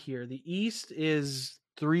 let's see here. The East is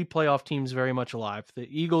 3 playoff teams very much alive. The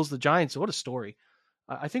Eagles, the Giants, what a story.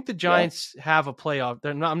 I think the Giants have a playoff.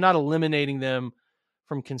 I'm not eliminating them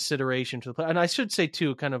from consideration to the play. And I should say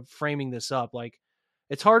too, kind of framing this up, like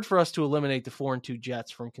it's hard for us to eliminate the 4-2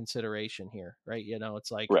 Jets from consideration here, right?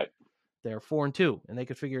 It's like they're 4-2 and they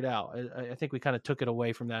could figure it out. I think we kind of took it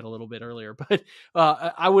away from that a little bit earlier, but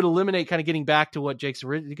I would eliminate, kind of getting back to what Jake's,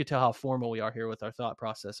 you could tell how formal we are here with our thought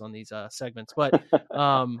process on these segments, but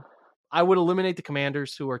I would eliminate the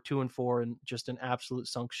Commanders, who are 2-4 and just an absolute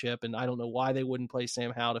sunk ship. And I don't know why they wouldn't play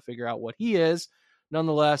Sam Howell to figure out what he is.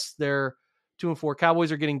 Nonetheless, they're 2-4.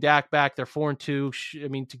 Cowboys are getting Dak back. They're 4-2. I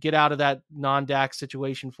mean, to get out of that non-Dak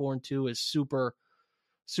situation, 4-2 is super,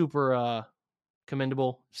 super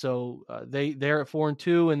commendable. So they're at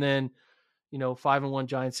 4-2, and then 5-1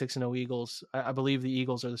 Giants, 6-0 Eagles. I believe the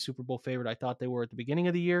Eagles are the Super Bowl favorite. I thought they were at the beginning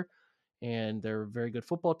of the year, and they're a very good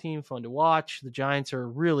football team, fun to watch. The Giants are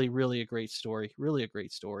really, really a great story. Really a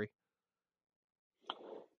great story.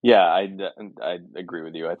 Yeah, I agree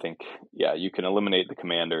with you. I think, you can eliminate the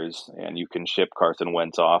Commanders and you can ship Carson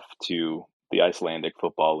Wentz off to the Icelandic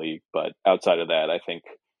Football League. But outside of that, I think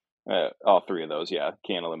all 3 of those,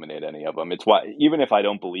 can't eliminate any of them. It's why, even if I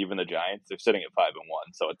don't believe in the Giants, they're sitting at 5-1.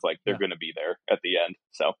 So it's like they're going to be there at the end.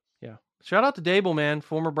 So shout out to Dable, man,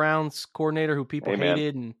 former Browns coordinator who people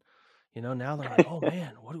hated, and now they're like, oh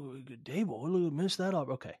man, what do we Dable? What do we miss that up?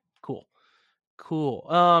 Okay, cool.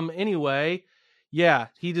 Anyway. Yeah,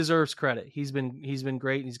 he deserves credit. He's been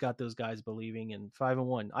great, and he's got those guys believing. And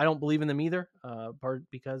 5-1. I don't believe in them either, part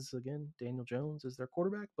because again, Daniel Jones is their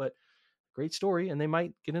quarterback. But great story, and they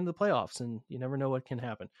might get into the playoffs, and you never know what can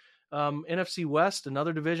happen. NFC West,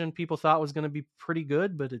 another division people thought was going to be pretty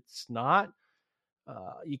good, but it's not.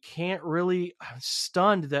 You can't really. I'm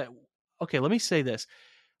stunned that. Okay, let me say this.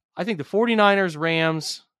 I think the 49ers,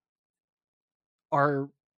 Rams are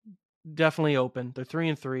definitely open. They're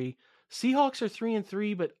 3-3. Seahawks are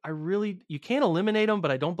 3-3, but you can't eliminate them,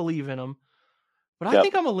 but I don't believe in them. But I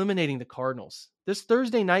think I'm eliminating the Cardinals. This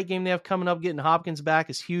Thursday night game they have coming up, getting Hopkins back,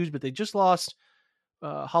 is huge, but they just lost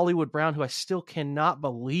Hollywood Brown, who I still cannot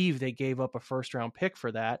believe they gave up a first-round pick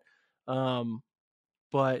for that.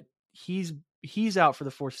 But he's out for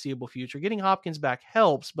the foreseeable future. Getting Hopkins back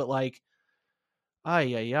helps, but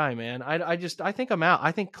Ay, man. I think I'm out.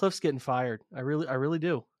 I think Cliff's getting fired. I really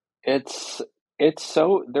do. It's it's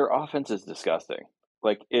so their offense is disgusting.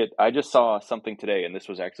 Like I just saw something today, and this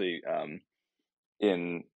was actually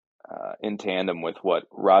in in tandem with what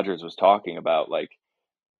Rogers was talking about. Like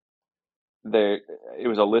there, it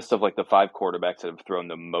was a list of like the five quarterbacks that have thrown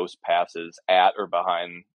the most passes at or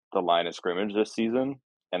behind the line of scrimmage this season,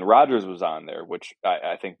 and Rogers was on there, which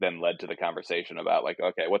I think then led to the conversation about like,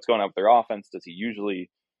 okay, what's going on with their offense? Does he usually,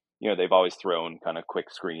 they've always thrown kind of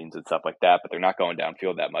quick screens and stuff like that, but they're not going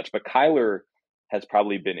downfield that much. But Kyler has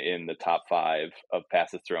probably been in the top five of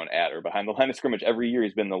passes thrown at or behind the line of scrimmage every year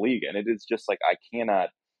he's been in the league, and it is just like I cannot.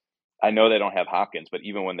 I know they don't have Hopkins, but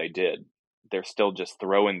even when they did, they're still just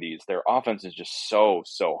throwing these. Their offense is just so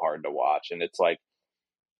hard to watch, and it's like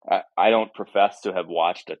I don't profess to have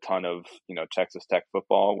watched a ton of Texas Tech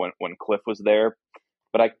football when Cliff was there,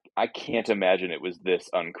 but I can't imagine it was this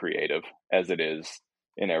uncreative as it is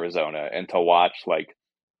in Arizona, and to watch like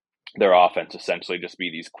their offense essentially just be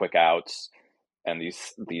these quick outs and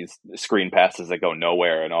these screen passes that go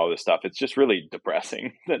nowhere and all this stuff. It's just really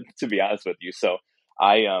depressing, to be honest with you. So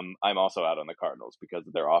I'm also out on the Cardinals because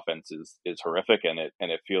their offense is horrific, and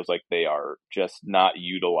it feels like they are just not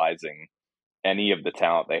utilizing any of the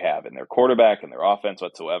talent they have in their quarterback and their offense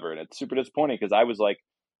whatsoever. And it's super disappointing because I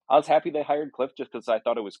was happy they hired Cliff just because I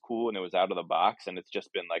thought it was cool and it was out of the box, and it's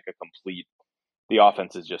just been like a complete. The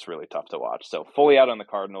offense is just really tough to watch. So fully out on the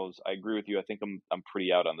Cardinals. I agree with you. I think I'm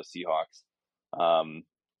pretty out on the Seahawks. Um,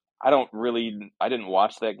 I didn't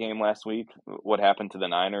watch that game last week. What happened to the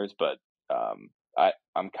Niners? But I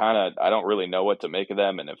don't really know what to make of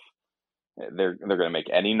them, and if they're going to make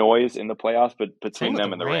any noise in the playoffs. But Same between with them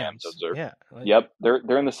the and the Rams, Rams. those are Yeah. yep,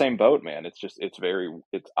 they're in the same boat, man.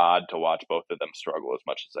 It's odd to watch both of them struggle as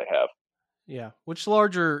much as they have. Yeah. Which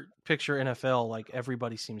larger picture NFL, like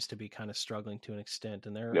everybody seems to be kind of struggling to an extent,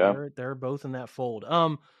 and Yeah, they're both in that fold.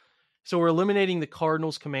 So we're eliminating the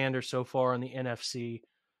Cardinals Commanders so far in the NFC.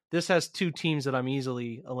 This has two teams that I'm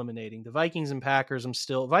easily eliminating. The Vikings and Packers,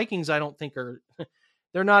 Vikings I don't think are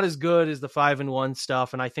they're not as good as the 5-1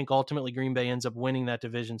 stuff, and I think ultimately Green Bay ends up winning that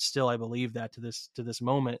division. Still, I believe that to this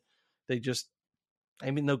moment. They just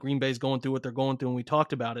though Green Bay's going through what they're going through, and we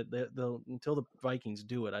talked about it, until the Vikings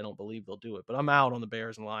do it, I don't believe they'll do it. But I'm out on the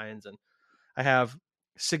Bears and Lions, and I have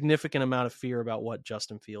significant amount of fear about what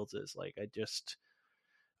Justin Fields is. Like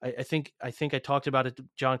I think I talked about it to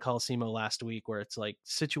John Colosimo last week, where it's like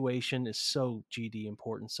situation is so GD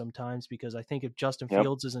important sometimes, because I think if Justin yep,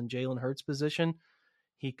 Fields is in Jalen Hurts' position,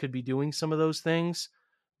 he could be doing some of those things,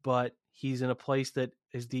 but he's in a place that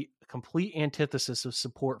is the complete antithesis of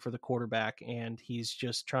support for the quarterback. And he's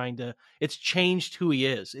just it's changed who he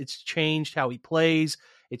is. It's changed how he plays.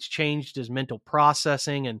 It's changed his mental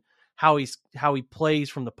processing and how he plays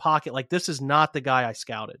from the pocket. Like, this is not the guy I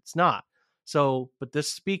scouted. It's not. So, but this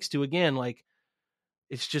speaks to, again, like,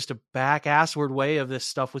 it's just a back assward way of this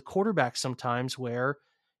stuff with quarterbacks sometimes, where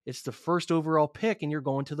it's the first overall pick and you're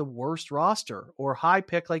going to the worst roster, or high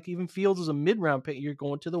pick, like even Fields is a mid-round pick, you're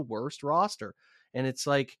going to the worst roster. And it's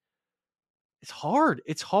like, it's hard.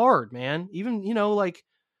 It's hard, man. Even, like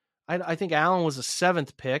I think Allen was a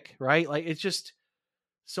 7th pick, right? Like, it's just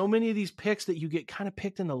so many of these picks that you get kind of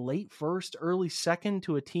picked in the late first, early second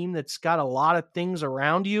to a team that's got a lot of things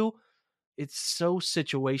around you. It's so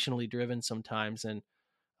situationally driven sometimes. And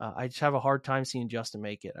I just have a hard time seeing Justin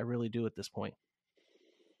make it. I really do at this point.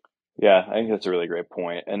 yeah, I think that's a really great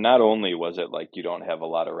point. And not only was it like you don't have a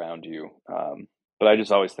lot around you, but I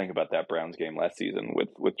just always think about that Browns game last season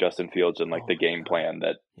with Justin Fields and like Oh the my game God. plan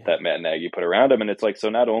that Yeah. that Matt Nagy put around him, and it's like, so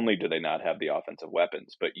not only do they not have the offensive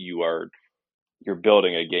weapons, but you're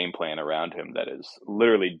building a game plan around him that is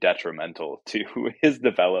literally detrimental to his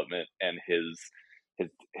development and his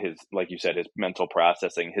like you said, his mental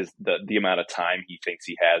processing, the amount of time he thinks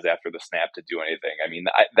he has after the snap to do anything. I mean,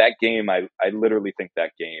 that game, I literally think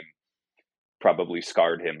that game probably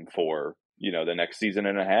scarred him for the next season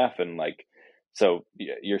and a half. And like, so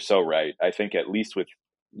you're so right. I think at least with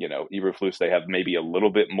Eberflus, they have maybe a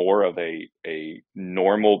little bit more of a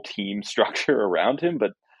normal team structure around him,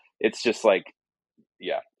 but it's just like,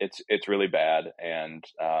 yeah, it's really bad. And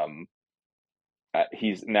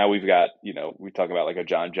we've got, we talk about like a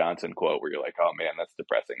John Johnson quote where you're like, oh man, that's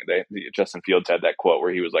depressing. Justin Fields had that quote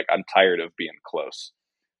where he was like, I'm tired of being close.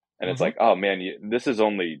 And it's like, oh man,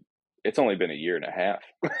 it's only been a year and a half.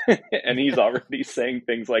 And he's already saying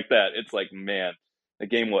things like that. It's like, man, the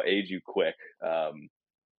game will age you quick.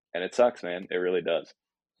 And it sucks, man. It really does.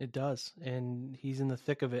 It does. And he's in the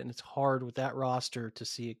thick of it. And it's hard with that roster to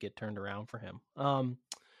see it get turned around for him.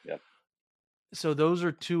 Yep. So those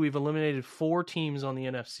are two. We've eliminated 4 teams on the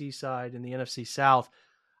NFC side. In the NFC South,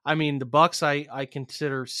 I mean, the Bucks I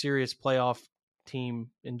consider serious playoff team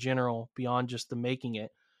in general beyond just the making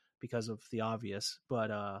it because of the obvious.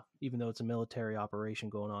 But even though it's a military operation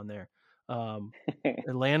going on there,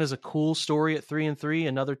 Atlanta's a cool story at 3-3.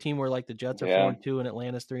 Another team where like the Jets are 4-2 and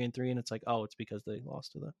Atlanta's 3-3, and it's like, oh, it's because they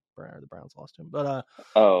lost to the Browns lost to him. But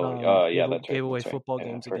gave away football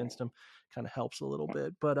games against them. Kind of helps a little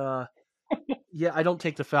bit, but yeah, I don't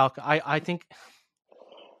take the Falcon. I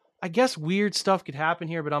guess weird stuff could happen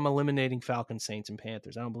here, but I'm eliminating Falcons, Saints, and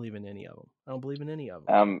Panthers. I don't believe in any of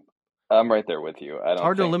them. I'm right there with you. It's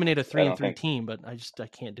hard to eliminate a 3-3 team, but I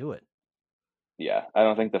can't do it. Yeah, I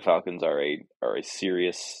don't think the Falcons are a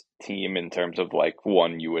serious team in terms of like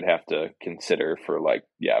one you would have to consider for like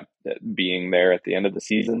being there at the end of the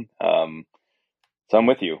season. So I'm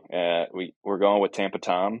with you. We're going with Tampa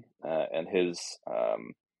Tom and his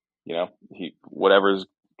whatever's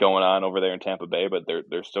going on over there in Tampa Bay, but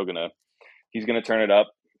he's gonna turn it up.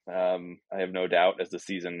 I have no doubt as the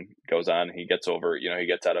season goes on, he gets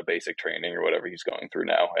out of basic training or whatever he's going through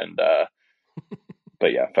now. And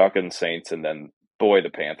but yeah, Falcons, Saints, and then the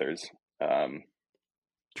Panthers.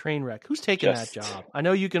 Train wreck. Who's taking that job? I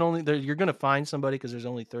know you're going to find somebody because there's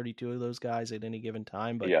only 32 of those guys at any given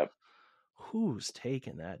time, but who's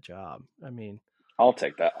taking that job? I mean, I'll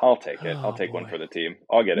take that. I'll take it. I'll take one for the team.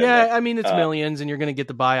 I'll get it. Yeah, I mean, it's millions, and you're going to get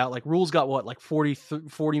the buyout. Like, Rule's got what, like 40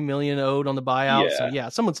 million owed on the buyout. Yeah. So yeah,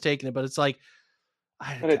 someone's taking it, but it's like,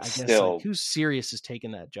 I guess still, like, who's serious is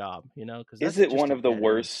taking that job? You know, because is it one of the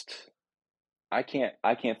worst? I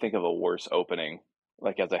can't think of a worse opening,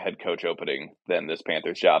 like as a head coach opening, than this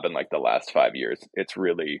Panthers job in like the last 5 years. It's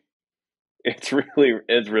really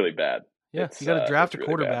bad. Yeah, you got to draft a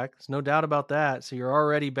quarterback. There's no doubt about that. So you're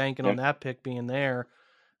already banking on that pick being there.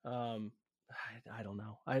 I don't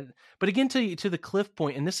know. But again, to the Cliff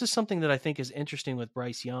point, and this is something that I think is interesting with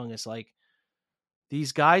Bryce Young, is like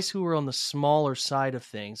these guys who are on the smaller side of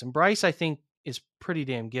things. And Bryce, I think, is pretty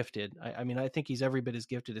damn gifted. I mean, I think he's every bit as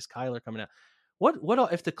gifted as Kyler coming out. What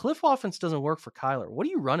if the Cliff offense doesn't work for Kyler? What are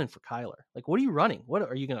you running for Kyler? Like, what are you running? What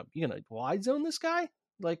are you gonna wide zone this guy?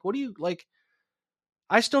 Like, what do you like?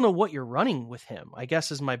 I still know what you're running with him, I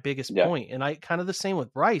guess, is my biggest point. And I kind of the same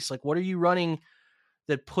with Bryce. Like, what are you running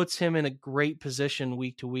that puts him in a great position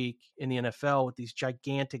week to week in the NFL with these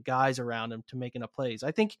gigantic guys around him to make enough plays? I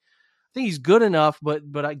think he's good enough, but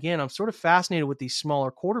again, I'm sort of fascinated with these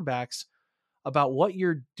smaller quarterbacks about what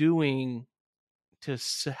you're doing to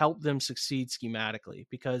help them succeed schematically,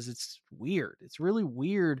 because it's weird. It's really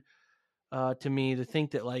weird to me to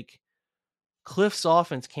think that like Cliff's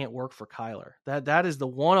offense can't work for Kyler. That is the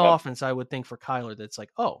one offense I would think for Kyler that's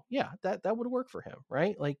like, oh yeah, that would work for him,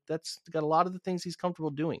 right? Like that's got a lot of the things he's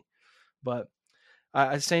comfortable doing. But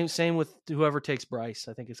same with whoever takes Bryce.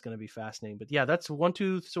 I think it's going to be fascinating. But yeah, that's 1,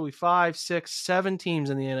 2, 3, 5, 6, 7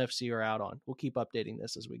 teams in the NFC are out on. We'll keep updating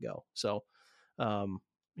this as we go. So,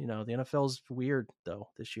 the NFL's weird though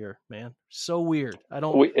this year, man. So weird. I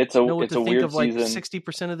don't know what to think of. Like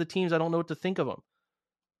 60% of the teams, I don't know what to think of them.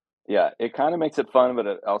 Yeah, it kind of makes it fun, but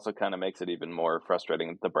it also kind of makes it even more frustrating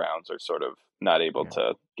that the Browns are sort of not able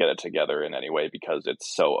to get it together in any way because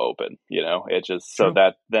it's so open. It just so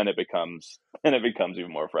that then it becomes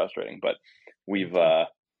even more frustrating. But we're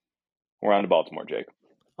on to Baltimore, Jake.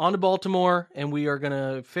 On to Baltimore, and we are going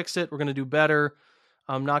to fix it. We're going to do better.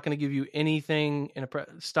 I'm not going to give you anything.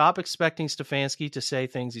 Stop expecting Stefanski to say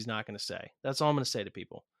things he's not going to say. That's all I'm going to say to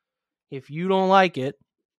people. If you don't like it,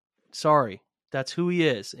 sorry. That's who he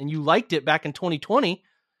is. And you liked it back in 2020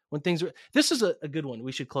 when things were... This is a good one.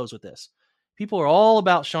 We should close with this. People are all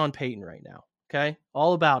about Sean Payton right now. Okay?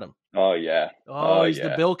 All about him. Oh, yeah. He's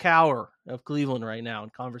the Bill Cowher of Cleveland right now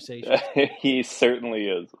in conversation. He certainly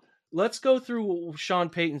is. Let's go through Sean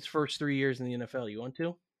Payton's first 3 years in the NFL. You want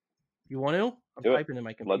to? I'm typing in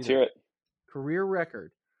my computer. Let's hear it. Career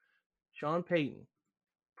record. Sean Payton.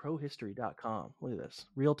 Prohistory.com. Look at this.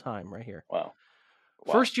 Real time right here. Wow.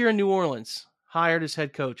 First year in New Orleans. Hired as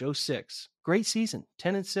head coach, 2006. Great season,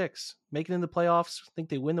 10-6. Making it in the playoffs. I think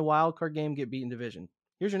they win the wild card game, get beaten division.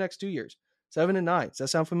 Here's your next 2 years, 7-9. Does that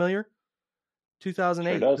sound familiar?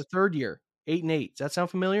 2008, sure the third year, 8-8. Does that sound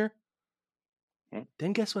familiar?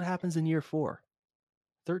 Then guess what happens in year 4?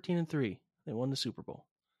 13-3. They won the Super Bowl.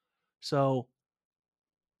 So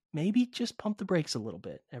maybe just pump the brakes a little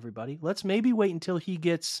bit, everybody. Let's maybe wait until he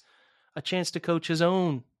gets a chance to coach his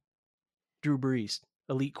own Drew Brees,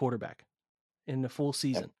 elite quarterback, in the full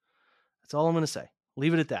season. That's all I'm going to say.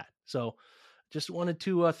 Leave it at that. So just wanted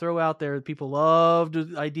to throw out there. People loved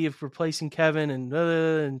the idea of replacing Kevin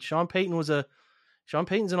and Sean Payton's an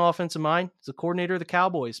offensive mind. He's a coordinator of the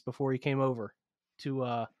Cowboys before he came over.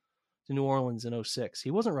 to New Orleans in 2006.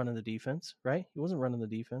 He wasn't running the defense, right? He wasn't running the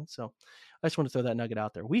defense. So I just want to throw that nugget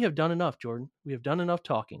out there. We have done enough, Jordan. We have done enough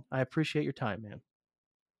talking. I appreciate your time, man.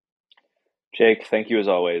 Jake, thank you as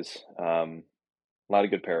always. A lot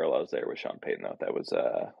of good parallels there with Sean Payton, though. That was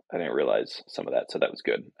I didn't realize some of that, so that was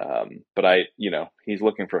good. But he's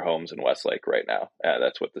looking for homes in Westlake right now.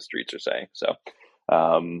 That's what the streets are saying. So,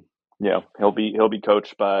 he'll be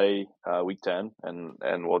coached by week 10,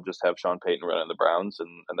 and we'll just have Sean Payton running the Browns, and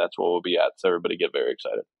that's what we'll be at. So everybody get very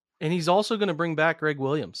excited. And he's also going to bring back Greg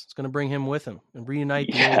Williams. It's going to bring him with him and reunite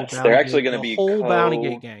they're actually going to be whole Bounty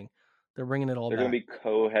Gate gang. They're bringing it all back. They're going to be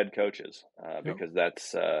co-head coaches because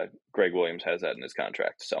that's Greg Williams has that in his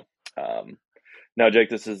contract. So, no, Jake,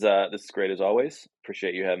 this is great as always.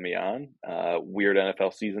 Appreciate you having me on. Weird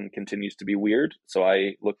NFL season continues to be weird, so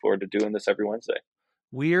I look forward to doing this every Wednesday.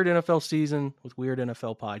 Weird NFL season with weird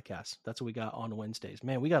NFL podcasts. That's what we got on Wednesdays.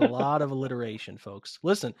 Man, we got a lot of alliteration, folks.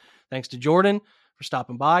 Listen, thanks to Jordan for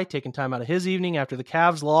stopping by, taking time out of his evening after the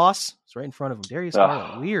Cavs loss. It's right in front of him. Darius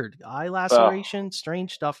Garland, weird eye laceration,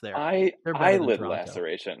 strange stuff there. Eyelid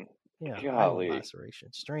laceration. Yeah, eyelid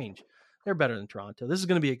laceration. Strange. They're better than Toronto. This is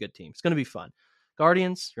going to be a good team. It's going to be fun.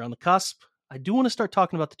 Guardians, you're on the cusp. I do want to start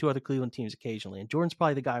talking about the two other Cleveland teams occasionally, and Jordan's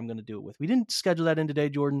probably the guy I'm going to do it with. We didn't schedule that in today,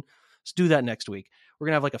 Jordan. Let's do that next week. We're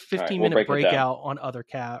going to have like a 15-minute breakout on other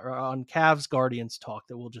on Cavs Guardians talk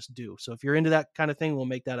that we'll just do. So if you're into that kind of thing, we'll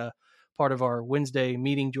make that a part of our Wednesday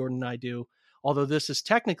meeting Jordan and I do. Although this is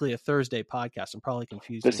technically a Thursday podcast. I'm probably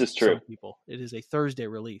confusing this is true. Some people. It is a Thursday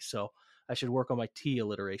release, so I should work on my T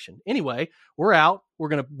alliteration. Anyway, we're out. We're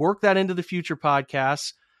going to work that into the future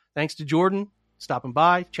podcasts. Thanks to Jordan stopping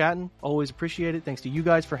by, chatting. Always appreciate it. Thanks to you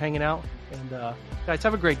guys for hanging out. And guys,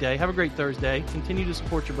 have a great day. Have a great Thursday. Continue to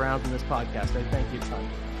support your Browns in this podcast. I thank you.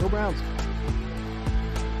 Go Browns.